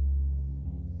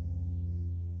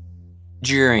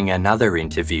 During another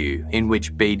interview in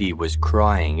which Beattie was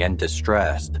crying and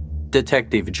distressed,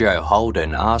 Detective Joe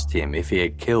Holden asked him if he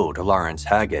had killed Lawrence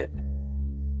Haggart.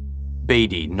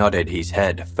 Beattie nodded his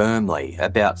head firmly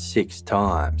about 6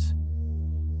 times.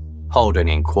 Holden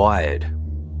inquired,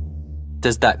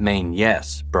 Does that mean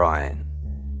yes, Brian?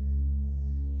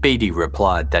 Beatty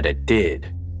replied that it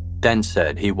did, then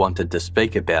said he wanted to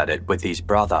speak about it with his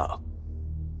brother.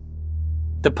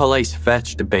 The police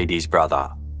fetched Beatty's brother,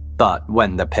 but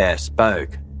when the pair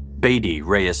spoke, Beatty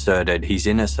reasserted his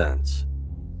innocence.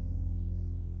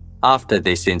 After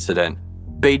this incident,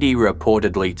 Beatty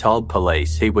reportedly told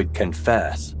police he would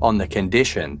confess on the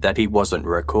condition that he wasn't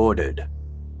recorded.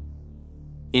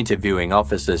 Interviewing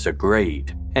officers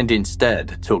agreed and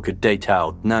instead took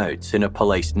detailed notes in a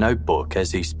police notebook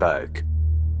as he spoke.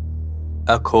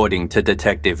 According to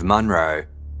Detective Munro,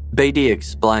 Beatty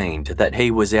explained that he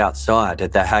was outside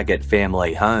at the Haggart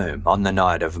family home on the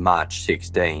night of March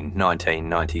 16,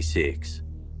 1996.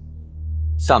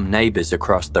 Some neighbours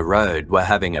across the road were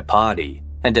having a party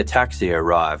and a taxi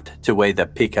arrived to either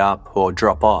pick up or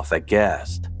drop off a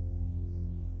guest.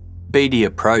 Beatty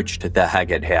approached the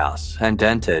Haggart house and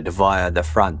entered via the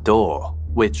front door,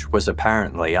 which was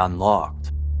apparently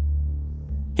unlocked.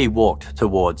 He walked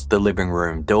towards the living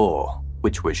room door,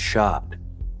 which was shut.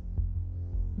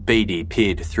 Beatty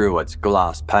peered through its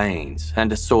glass panes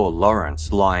and saw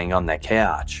Lawrence lying on the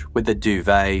couch with a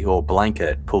duvet or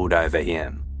blanket pulled over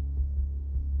him.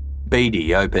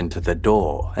 Beatty opened the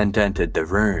door and entered the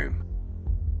room.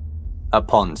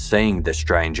 Upon seeing the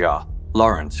stranger,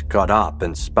 Lawrence got up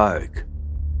and spoke.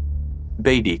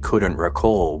 Beatty couldn't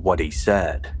recall what he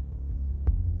said.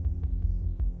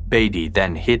 Beatty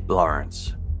then hit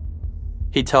Lawrence.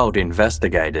 He told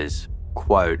investigators,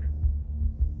 quote,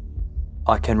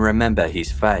 "I can remember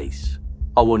his face.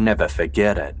 I will never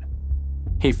forget it.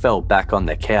 He fell back on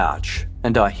the couch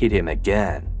and I hit him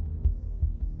again.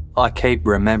 I keep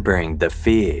remembering the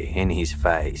fear in his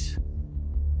face."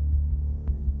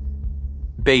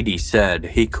 Beatty said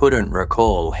he couldn't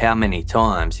recall how many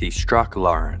times he struck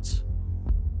Lawrence.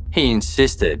 He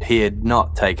insisted he had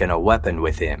not taken a weapon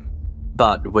with him,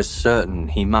 but was certain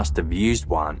he must have used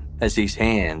one as his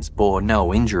hands bore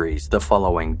no injuries the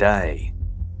following day.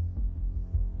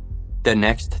 The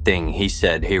next thing he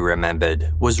said he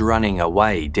remembered was running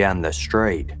away down the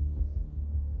street.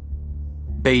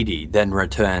 Beatty then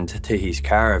returned to his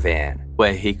caravan,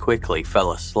 where he quickly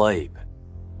fell asleep.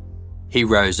 He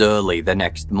rose early the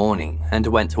next morning and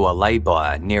went to a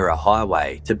lay-by near a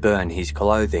highway to burn his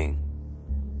clothing.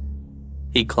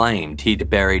 He claimed he'd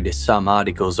buried some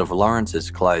articles of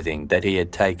Lawrence's clothing that he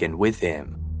had taken with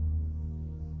him.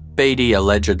 Beatty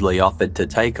allegedly offered to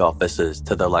take officers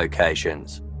to the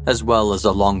locations, as well as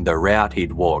along the route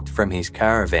he'd walked from his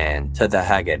caravan to the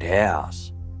Haggart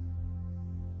house.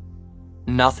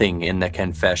 Nothing in the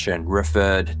confession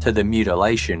referred to the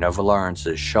mutilation of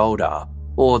Lawrence's shoulder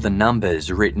or the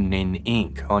numbers written in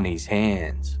ink on his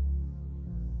hands.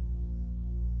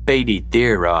 Beatty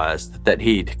theorised that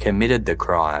he'd committed the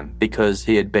crime because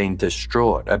he had been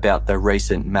distraught about the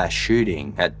recent mass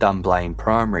shooting at Dunblane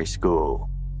Primary School.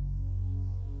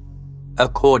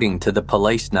 According to the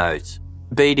police notes,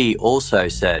 Beatty also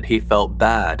said he felt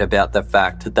bad about the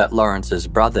fact that Lawrence's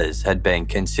brothers had been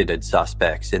considered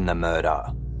suspects in the murder.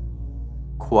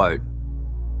 Quote,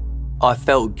 "I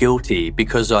felt guilty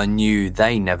because I knew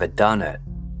they never done it.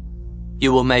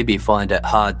 You will maybe find it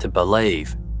hard to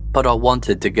believe, but I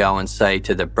wanted to go and say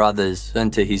to the brothers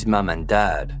and to his mum and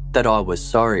dad that I was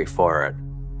sorry for it.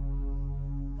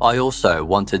 I also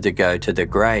wanted to go to the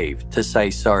grave to say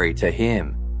sorry to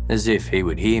him, as if he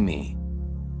would hear me.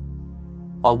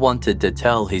 I wanted to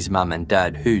tell his mum and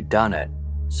dad who done it,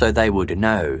 so they would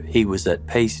know he was at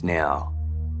peace now."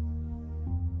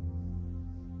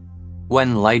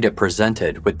 When later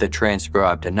presented with the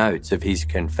transcribed notes of his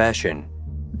confession,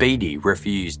 Beatty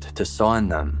refused to sign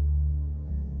them.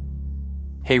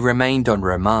 He remained on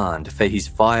remand for his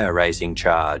fire-raising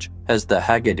charge as the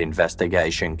Haggart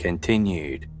investigation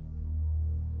continued.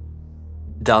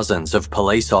 Dozens of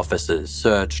police officers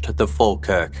searched the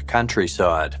Falkirk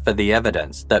countryside for the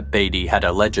evidence that Beatty had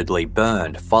allegedly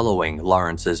burned following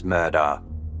Lawrence's murder.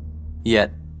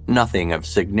 Yet, nothing of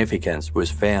significance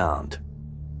was found.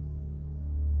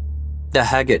 The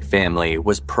Haggart family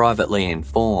was privately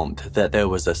informed that there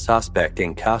was a suspect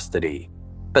in custody,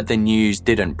 but the news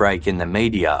didn't break in the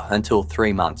media until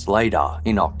 3 months later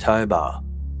in October.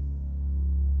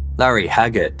 Larry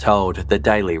Haggart told the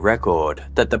Daily Record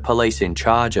that the police in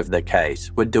charge of the case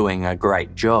were doing a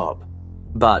great job,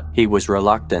 but he was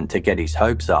reluctant to get his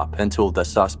hopes up until the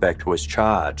suspect was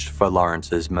charged for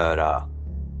Lawrence's murder.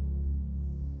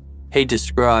 He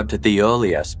described the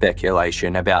earlier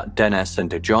speculation about Dennis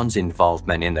and John's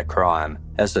involvement in the crime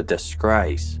as a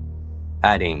disgrace,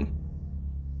 adding,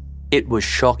 "It was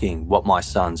shocking what my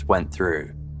sons went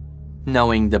through.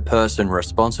 Knowing the person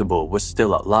responsible was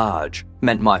still at large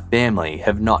meant my family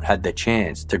have not had the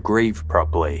chance to grieve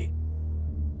properly.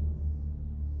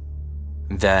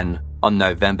 Then, on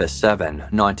November 7,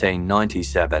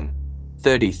 1997,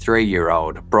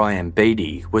 33-year-old Brian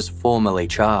Beattie was formally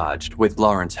charged with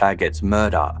Lawrence Haggart's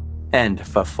murder and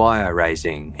for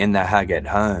fire-raising in the Haggart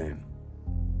home.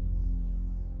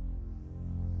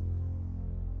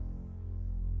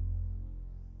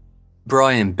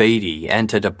 Brian Beattie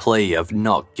entered a plea of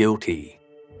not guilty.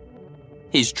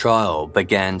 His trial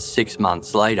began 6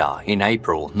 months later in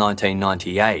April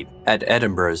 1998 at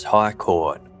Edinburgh's High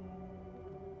Court.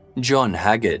 John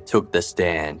Haggart took the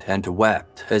stand and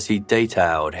wept as he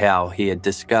detailed how he had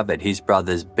discovered his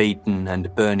brother's beaten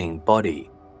and burning body,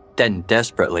 then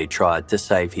desperately tried to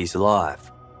save his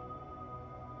life.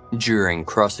 During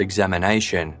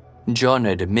cross-examination, John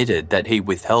admitted that he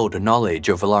withheld knowledge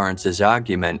of Lawrence's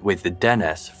argument with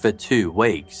Dennis for 2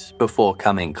 weeks before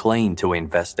coming clean to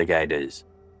investigators.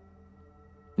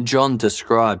 John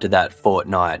described that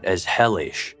fortnight as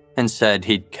hellish and said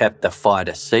he'd kept the fight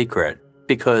a secret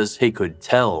because he could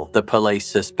tell the police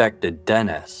suspected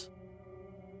Dennis.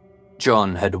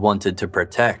 John had wanted to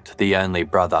protect the only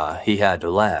brother he had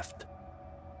left.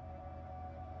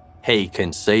 He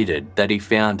conceded that he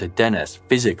found Dennis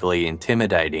physically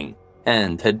intimidating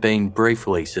and had been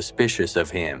briefly suspicious of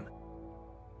him.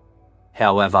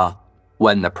 However,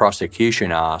 when the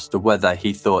prosecution asked whether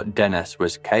he thought Dennis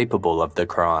was capable of the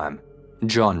crime,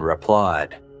 John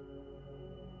replied,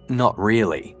 "Not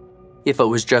really. If it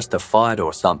was just a fight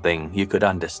or something, you could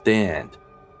understand.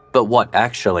 But what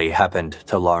actually happened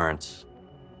to Lawrence?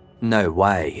 No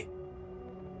way."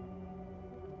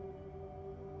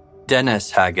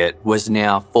 Dennis Haggart was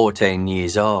now 14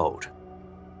 years old.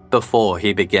 Before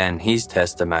he began his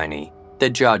testimony, the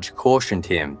judge cautioned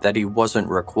him that he wasn't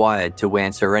required to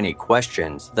answer any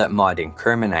questions that might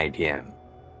incriminate him.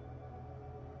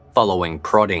 Following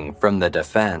prodding from the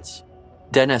defense,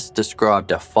 Dennis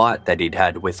described a fight that he'd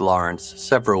had with Lawrence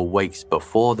several weeks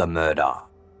before the murder.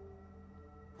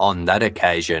 On that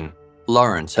occasion,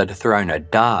 Lawrence had thrown a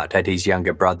dart at his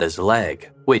younger brother's leg,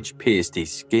 which pierced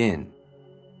his skin.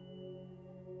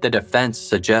 The defense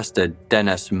suggested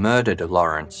Dennis murdered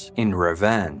Lawrence in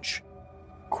revenge.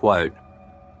 Quote,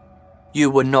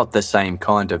 "You were not the same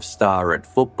kind of star at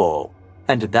football,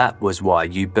 and that was why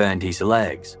you burned his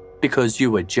legs, because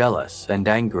you were jealous and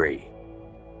angry."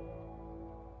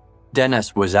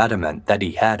 Dennis was adamant that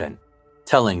he hadn't,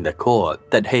 telling the court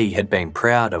that he had been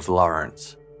proud of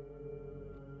Lawrence.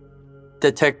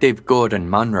 Detective Gordon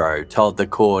Munro told the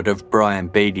court of Brian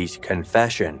Beattie's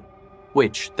confession,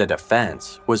 which the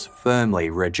defense was firmly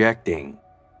rejecting.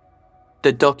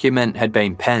 The document had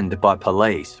been penned by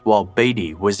police while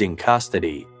Beattie was in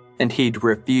custody, and he'd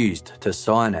refused to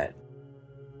sign it.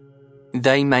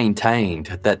 They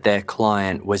maintained that their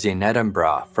client was in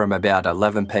Edinburgh from about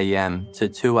 11 p.m. to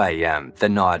 2 a.m. the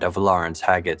night of Lawrence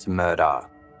Haggart's murder.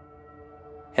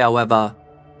 However,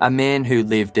 a man who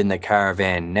lived in the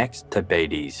caravan next to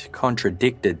Beattie's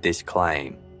contradicted this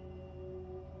claim.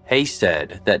 He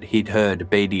said that he'd heard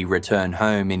Beattie return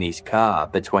home in his car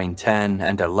between 10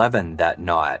 and 11 that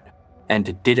night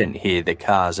and didn't hear the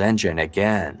car's engine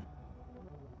again.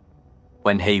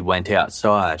 When he went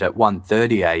outside at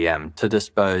 1:30 a.m. to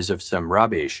dispose of some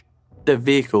rubbish, the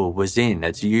vehicle was in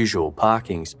its usual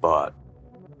parking spot.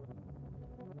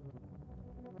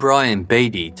 Brian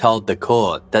Beattie told the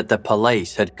court that the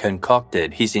police had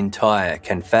concocted his entire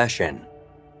confession.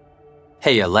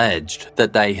 He alleged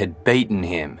that they had beaten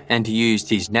him and used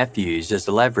his nephews as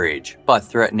leverage by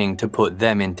threatening to put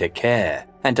them into care,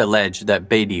 and alleged that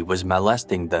Beattie was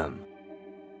molesting them.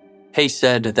 He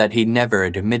said that he never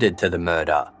admitted to the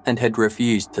murder and had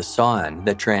refused to sign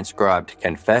the transcribed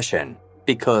confession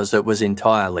because it was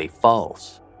entirely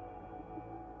false.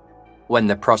 When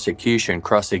the prosecution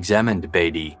cross-examined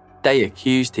Beattie, they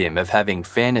accused him of having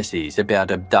fantasies about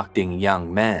abducting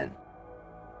young men.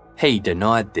 He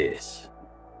denied this.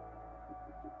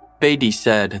 Beattie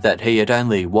said that he had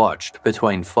only watched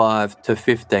between 5 to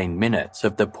 15 minutes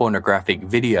of the pornographic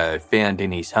video found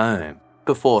in his home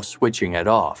before switching it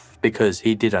off because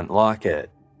he didn't like it.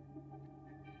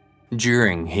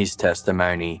 During his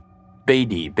testimony,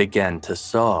 Beattie began to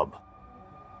sob.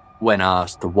 When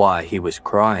asked why he was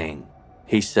crying,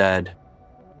 he said,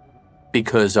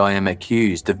 "Because I am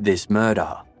accused of this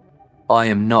murder. I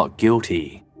am not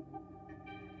guilty."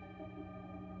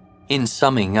 In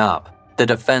summing up, the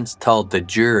defense told the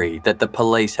jury that the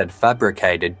police had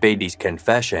fabricated Beattie's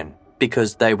confession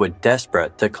because they were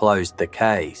desperate to close the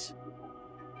case.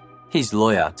 His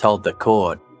lawyer told the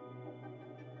court,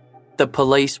 "The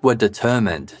police were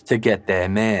determined to get their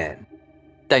man.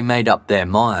 They made up their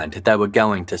mind they were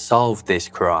going to solve this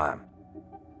crime.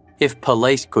 If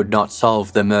police could not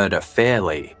solve the murder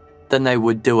fairly, then they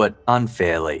would do it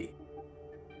unfairly.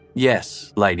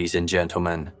 Yes, ladies and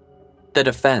gentlemen, the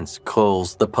defence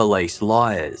calls the police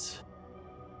liars.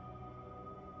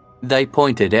 They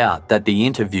pointed out that the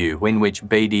interview in which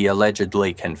Beattie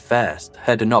allegedly confessed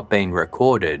had not been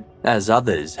recorded, as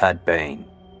others had been.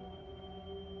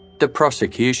 The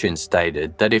prosecution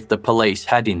stated that if the police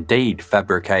had indeed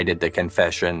fabricated the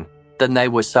confession, then they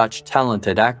were such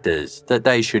talented actors that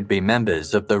they should be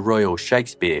members of the Royal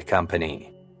Shakespeare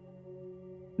Company.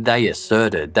 They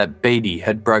asserted that Beattie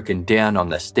had broken down on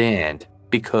the stand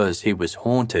because he was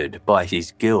haunted by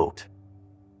his guilt.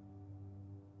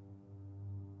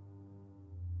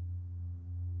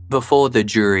 Before the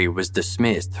jury was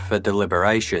dismissed for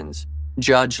deliberations,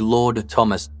 Judge Lord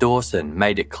Thomas Dawson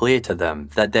made it clear to them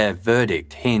that their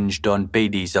verdict hinged on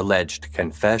Beattie's alleged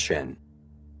confession.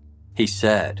 He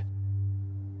said,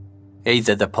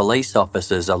 "Either the police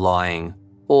officers are lying,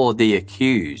 or the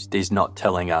accused is not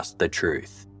telling us the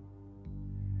truth."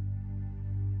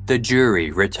 The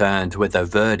jury returned with a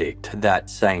verdict that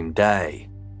same day.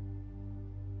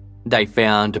 They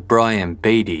found Brian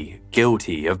Beattie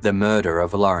guilty of the murder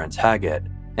of Lawrence Haggart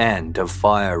and of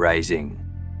fire-raising.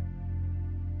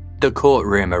 The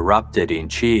courtroom erupted in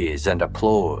cheers and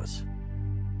applause.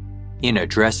 In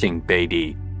addressing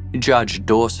Beattie, Judge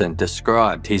Dawson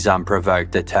described his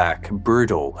unprovoked attack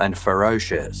brutal and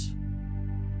ferocious.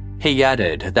 He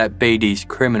added that Beattie's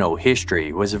criminal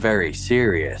history was very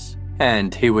serious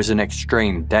and he was an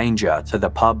extreme danger to the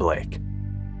public.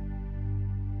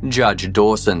 Judge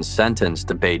Dawson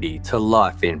sentenced Beattie to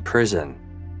life in prison,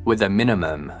 with a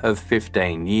minimum of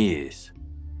 15 years.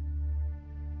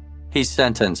 His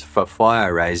sentence for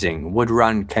fire-raising would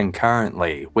run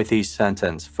concurrently with his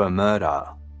sentence for murder.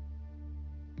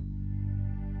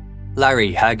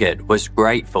 Larry Haggart was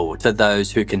grateful to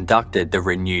those who conducted the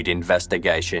renewed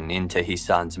investigation into his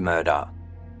son's murder.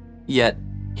 Yet,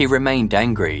 he remained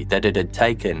angry that it had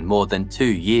taken more than 2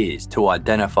 years to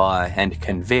identify and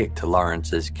convict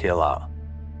Lawrence's killer.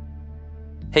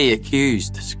 He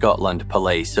accused Scotland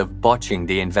Police of botching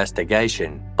the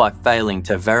investigation by failing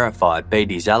to verify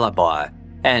Beattie's alibi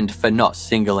and for not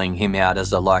singling him out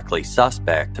as a likely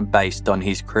suspect based on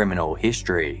his criminal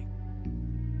history.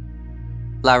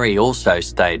 Larry also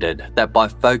stated that by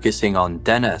focusing on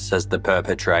Dennis as the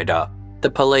perpetrator,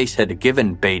 the police had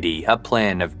given Beattie a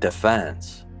plan of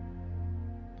defence.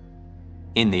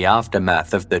 In the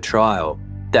aftermath of the trial,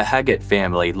 the Haggart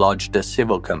family lodged a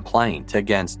civil complaint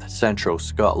against Central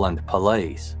Scotland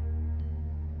Police.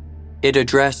 It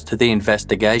addressed the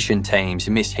investigation team's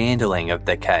mishandling of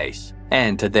the case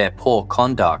and their poor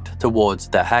conduct towards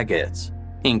the Haggarts,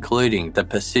 including the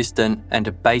persistent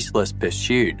and baseless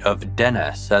pursuit of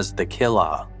Dennis as the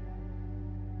killer.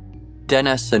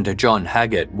 Dennis and John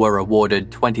Haggart were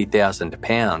awarded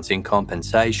 £20,000 in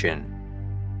compensation.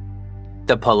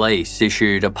 The police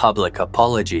issued a public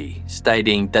apology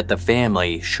stating that the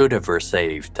family should have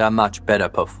received a much better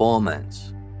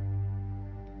performance.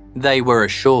 They were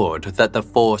assured that the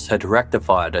force had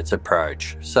rectified its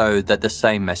approach so that the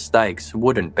same mistakes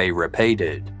wouldn't be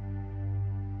repeated.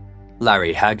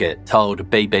 Larry Haggart told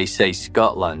BBC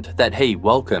Scotland that he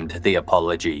welcomed the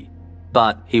apology,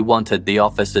 but he wanted the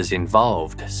officers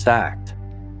involved sacked.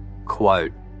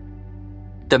 Quote,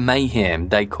 "The mayhem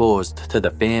they caused to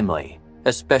the family,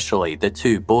 especially the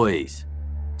 2 boys,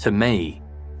 to me,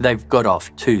 they've got off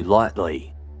too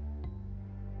lightly."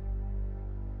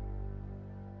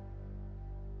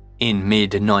 In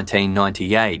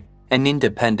mid-1998, an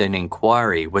independent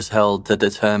inquiry was held to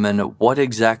determine what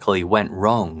exactly went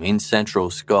wrong in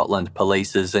Central Scotland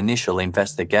Police's initial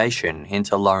investigation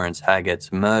into Lawrence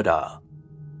Haggart's murder.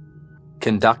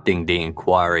 Conducting the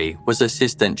inquiry was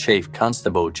Assistant Chief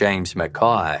Constable James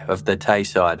Mackay of the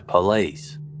Tayside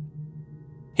Police.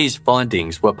 His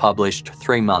findings were published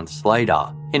 3 months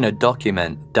later in a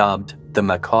document dubbed the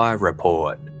Mackay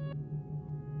Report.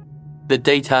 The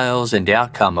details and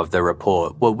outcome of the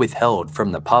report were withheld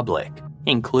from the public,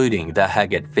 including the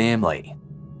Haggart family.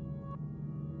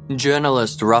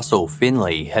 Journalist Russell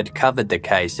Finlay had covered the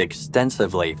case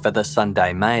extensively for the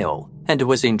Sunday Mail and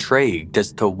was intrigued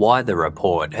as to why the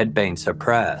report had been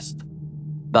suppressed.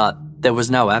 But there was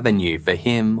no avenue for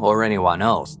him or anyone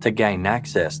else to gain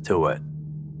access to it.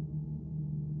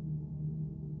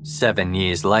 7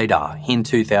 years later, in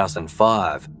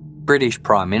 2005, British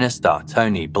Prime Minister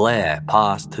Tony Blair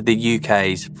passed the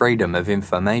UK's Freedom of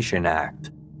Information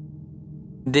Act.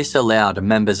 This allowed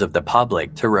members of the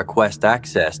public to request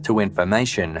access to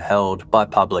information held by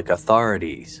public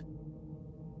authorities.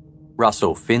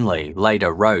 Russell Finley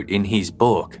later wrote in his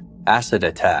book, Acid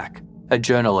Attack, A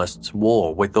Journalist's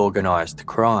War with Organised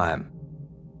Crime.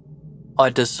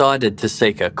 I decided to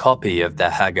seek a copy of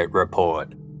the Haggart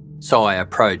report, so I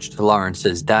approached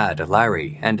Lawrence's dad,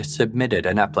 Larry, and submitted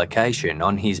an application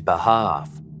on his behalf.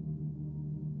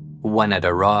 When it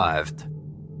arrived,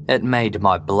 it made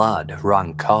my blood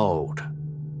run cold.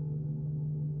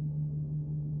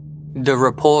 The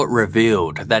report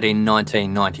revealed that in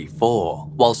 1994,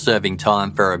 while serving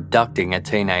time for abducting a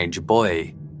teenage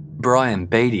boy, Brian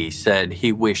Beattie said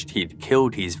he wished he'd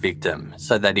killed his victim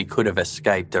so that he could have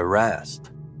escaped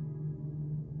arrest.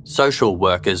 Social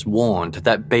workers warned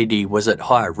that Beattie was at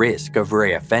high risk of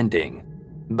reoffending,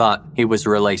 but he was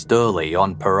released early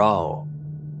on parole.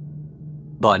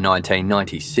 By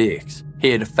 1996, he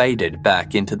had faded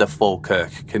back into the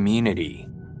Falkirk community.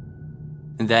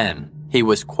 Then, he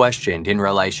was questioned in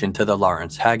relation to the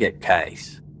Lawrence Haggart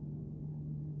case.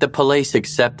 The police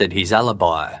accepted his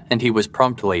alibi and he was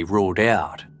promptly ruled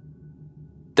out.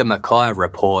 The Mackay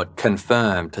report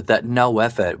confirmed that no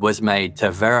effort was made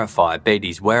to verify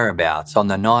Beattie's whereabouts on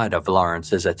the night of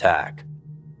Lawrence's attack.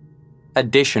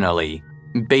 Additionally,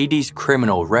 Beattie's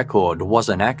criminal record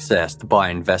wasn't accessed by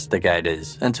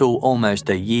investigators until almost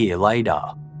a year later.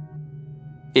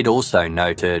 It also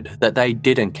noted that they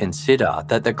didn't consider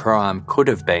that the crime could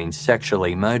have been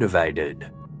sexually motivated.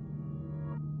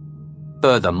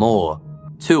 Furthermore,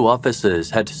 2 officers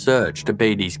had searched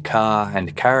Beattie's car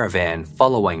and caravan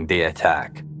following the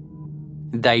attack.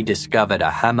 They discovered a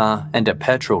hammer and a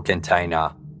petrol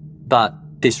container,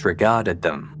 but disregarded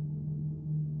them.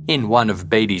 In one of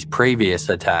Beattie's previous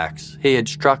attacks, he had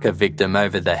struck a victim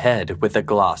over the head with a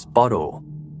glass bottle.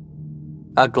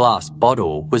 A glass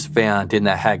bottle was found in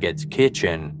the Haggart's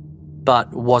kitchen,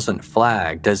 but wasn't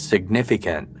flagged as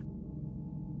significant.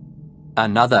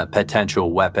 Another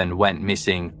potential weapon went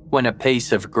missing when a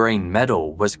piece of green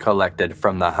metal was collected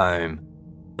from the home,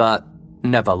 but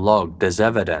never logged as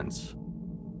evidence.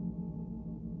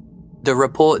 The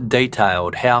report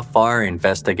detailed how fire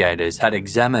investigators had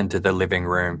examined the living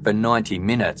room for 90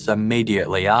 minutes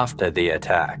immediately after the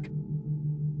attack.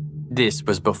 This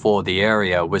was before the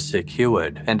area was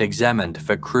secured and examined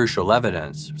for crucial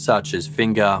evidence such as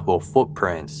finger or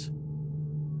footprints.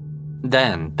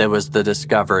 Then there was the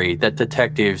discovery that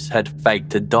detectives had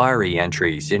faked diary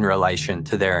entries in relation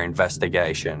to their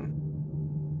investigation.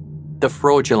 The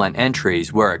fraudulent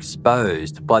entries were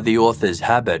exposed by the author's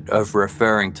habit of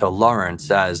referring to Lawrence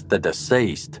as the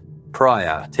deceased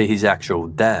prior to his actual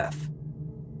death.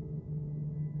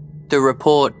 The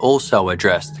report also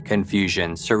addressed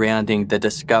confusion surrounding the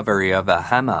discovery of a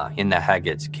hammer in the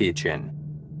Haggart's kitchen.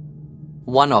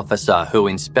 One officer who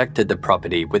inspected the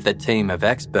property with a team of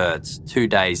experts 2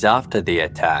 days after the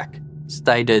attack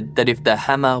stated that if the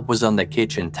hammer was on the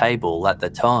kitchen table at the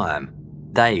time,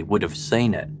 they would have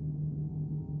seen it.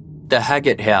 The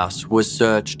Haggart house was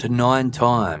searched 9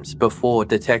 times before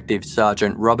Detective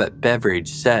Sergeant Robert Beveridge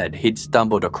said he'd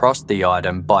stumbled across the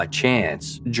item by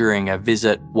chance during a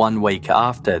visit 1 week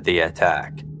after the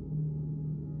attack.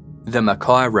 The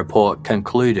Mackay report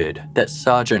concluded that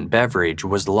Sergeant Beveridge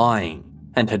was lying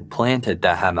and had planted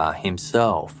the hammer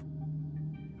himself.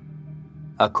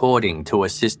 According to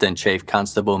Assistant Chief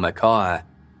Constable Mackay,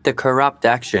 the corrupt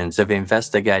actions of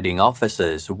investigating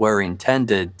officers were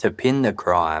intended to pin the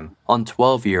crime on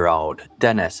 12-year-old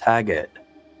Dennis Haggart.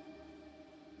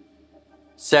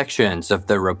 Sections of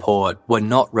the report were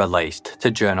not released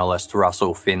to journalist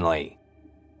Russell Finley.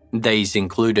 These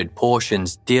included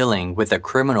portions dealing with a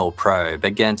criminal probe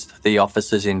against the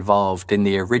officers involved in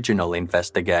the original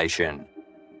investigation.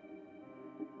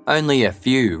 Only a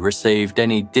few received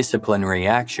any disciplinary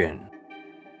action.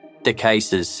 The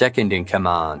case's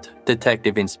second-in-command,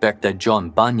 Detective Inspector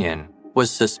John Bunyan, was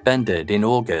suspended in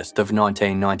August of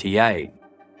 1998.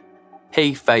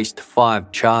 He faced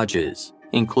 5 charges,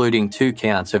 including 2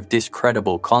 counts of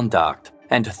discreditable conduct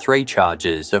and 3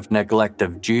 charges of neglect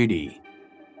of duty.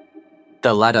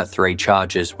 The latter 3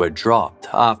 charges were dropped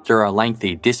after a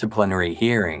lengthy disciplinary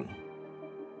hearing.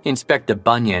 Inspector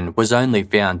Bunyan was only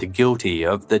found guilty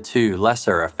of the 2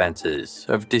 lesser offences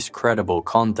of discreditable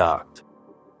conduct.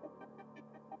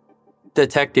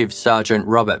 Detective Sergeant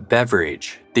Robert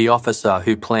Beveridge, the officer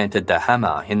who planted the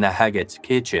hammer in the Haggart's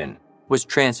kitchen, was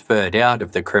transferred out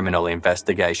of the Criminal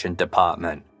Investigation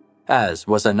Department, as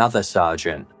was another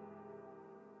sergeant.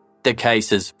 The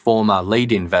case's former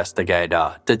lead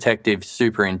investigator, Detective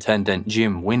Superintendent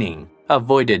Jim Winning,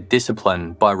 avoided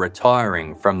discipline by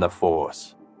retiring from the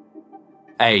force.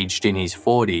 Aged in his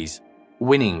 40s,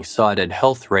 Winning cited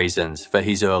health reasons for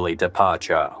his early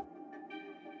departure.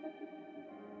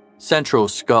 Central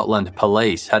Scotland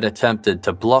Police had attempted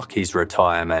to block his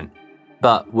retirement,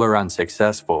 but were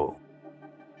unsuccessful.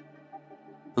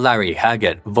 Larry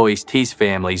Haggart voiced his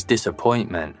family's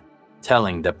disappointment,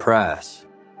 telling the press,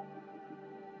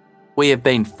 "We have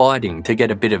been fighting to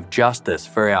get a bit of justice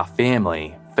for our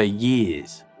family for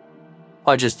years.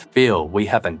 I just feel we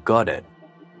haven't got it.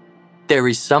 There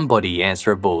is somebody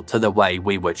answerable to the way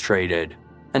we were treated,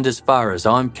 and as far as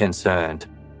I'm concerned,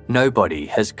 nobody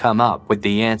has come up with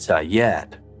the answer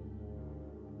yet."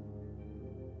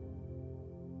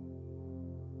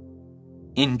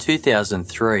 In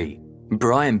 2003,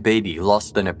 Brian Beattie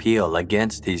lost an appeal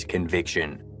against his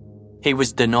conviction. He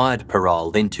was denied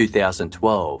parole in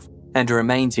 2012 and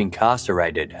remains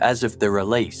incarcerated as of the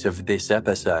release of this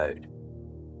episode.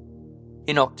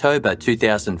 In October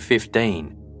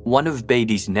 2015, one of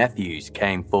Beattie's nephews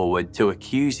came forward to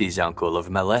accuse his uncle of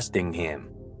molesting him.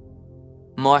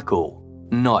 Michael,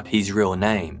 not his real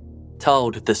name,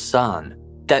 told The Sun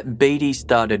that Beattie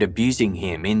started abusing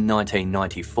him in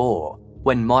 1994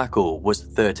 when Michael was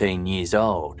 13 years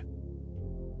old.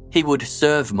 He would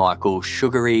serve Michael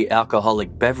sugary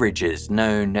alcoholic beverages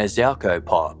known as Alco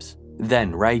Pops,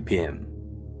 then rape him.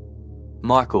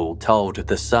 Michael told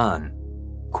The Sun,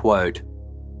 quote,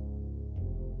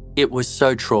 "It was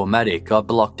so traumatic I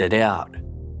blocked it out.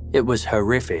 It was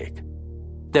horrific.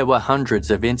 There were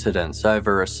hundreds of incidents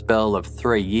over a spell of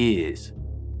 3 years.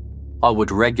 I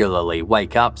would regularly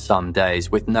wake up some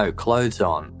days with no clothes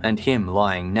on and him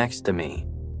lying next to me.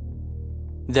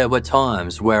 There were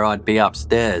times where I'd be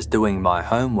upstairs doing my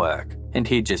homework and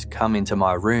he'd just come into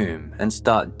my room and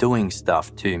start doing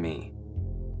stuff to me."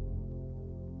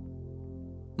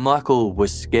 Michael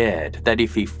was scared that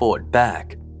if he fought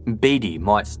back, Beattie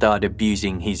might start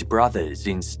abusing his brothers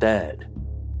instead.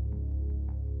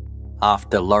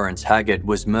 After Lawrence Haggart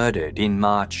was murdered in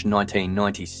March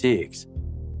 1996,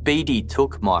 Beattie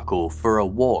took Michael for a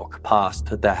walk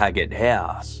past the Haggart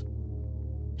house.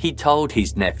 He told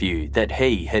his nephew that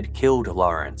he had killed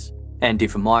Lawrence, and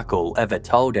if Michael ever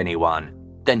told anyone,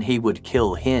 then he would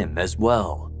kill him as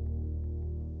well.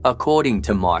 According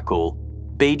to Michael,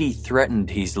 Beattie threatened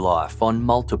his life on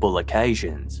multiple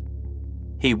occasions.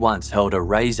 He once held a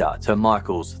razor to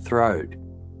Michael's throat.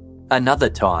 Another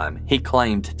time, he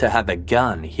claimed to have a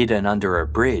gun hidden under a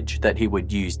bridge that he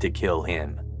would use to kill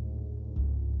him.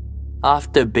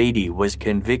 After Beattie was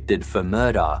convicted for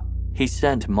murder, he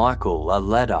sent Michael a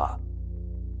letter.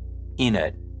 In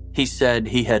it, he said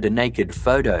he had naked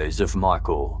photos of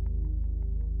Michael.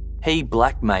 He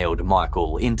blackmailed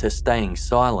Michael into staying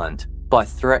silent by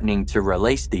threatening to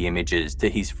release the images to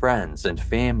his friends and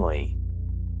family.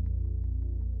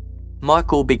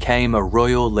 Michael became a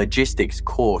Royal Logistics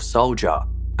Corps soldier,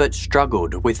 but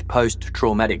struggled with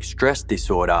post-traumatic stress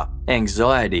disorder,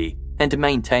 anxiety, and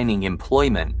maintaining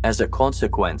employment as a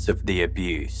consequence of the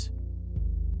abuse.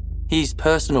 His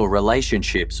personal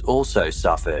relationships also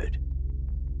suffered.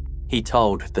 He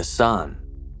told The Sun,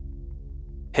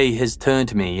 "He has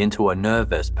turned me into a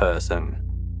nervous person.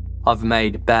 I've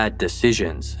made bad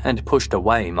decisions and pushed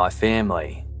away my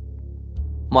family.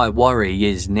 My worry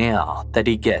is now that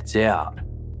he gets out.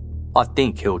 I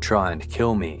think he'll try and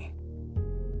kill me.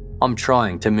 I'm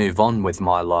trying to move on with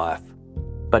my life,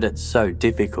 but it's so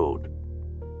difficult."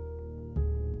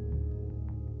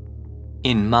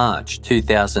 In March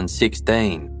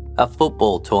 2016, a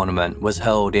football tournament was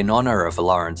held in honour of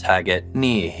Lawrence Haggart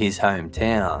near his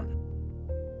hometown.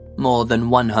 More than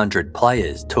 100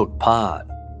 players took part.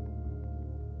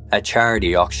 A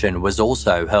charity auction was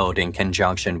also held in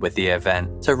conjunction with the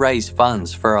event to raise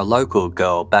funds for a local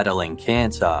girl battling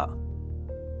cancer.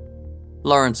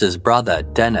 Lawrence's brother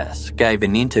Dennis gave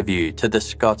an interview to the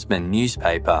Scotsman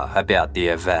newspaper about the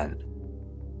event.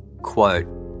 Quote,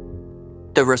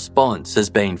 "The response has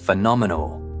been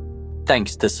phenomenal.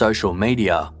 Thanks to social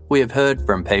media, we have heard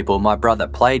from people my brother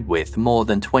played with more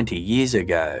than 20 years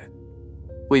ago.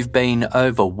 We've been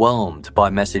overwhelmed by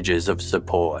messages of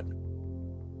support.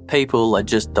 People are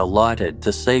just delighted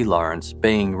to see Lawrence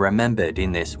being remembered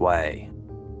in this way."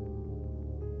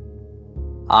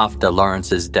 After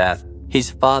Lawrence's death,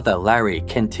 his father Larry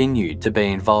continued to be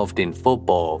involved in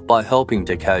football by helping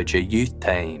to coach a youth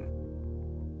team.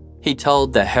 He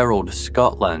told the Herald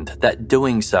Scotland that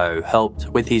doing so helped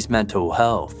with his mental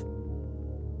health.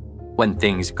 When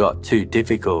things got too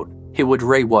difficult, he would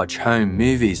rewatch home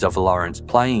movies of Lawrence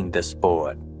playing the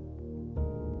sport.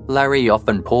 Larry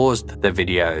often paused the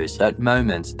videos at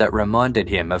moments that reminded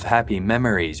him of happy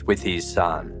memories with his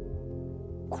son.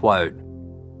 Quote,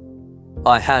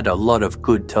 "I had a lot of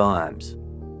good times.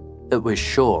 It was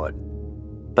short,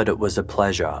 but it was a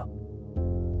pleasure."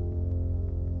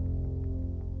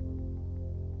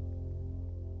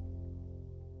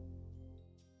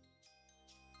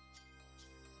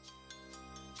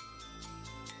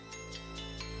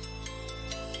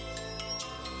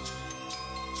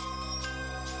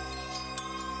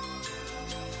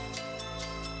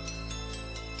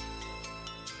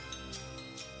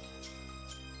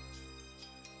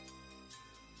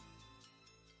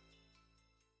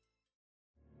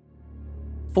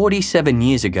 47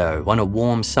 years ago, on a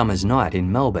warm summer's night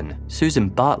in Melbourne, Susan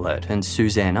Bartlett and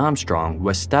Suzanne Armstrong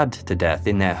were stabbed to death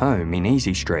in their home in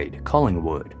Easy Street,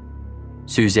 Collingwood.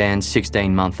 Suzanne's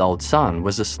 16-month-old son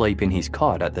was asleep in his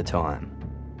cot at the time.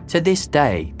 To this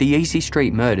day, the Easy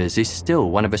Street murders is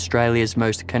still one of Australia's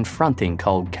most confronting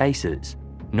cold cases.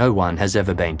 No one has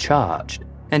ever been charged,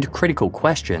 and critical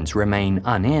questions remain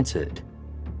unanswered.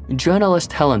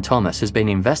 Journalist Helen Thomas has been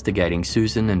investigating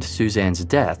Susan and Suzanne's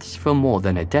deaths for more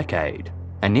than a decade,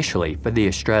 initially for the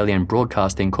Australian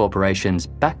Broadcasting Corporation's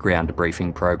background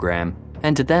briefing program,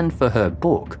 and then for her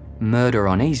book, Murder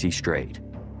on Easy Street.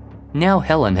 Now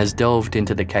Helen has delved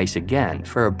into the case again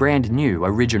for a brand new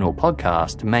original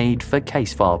podcast made for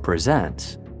Casefile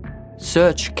Presents.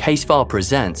 Search Casefile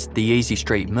Presents The Easy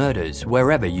Street Murders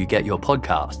wherever you get your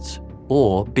podcasts,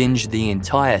 or binge the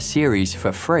entire series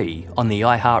for free on the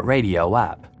iHeartRadio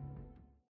app.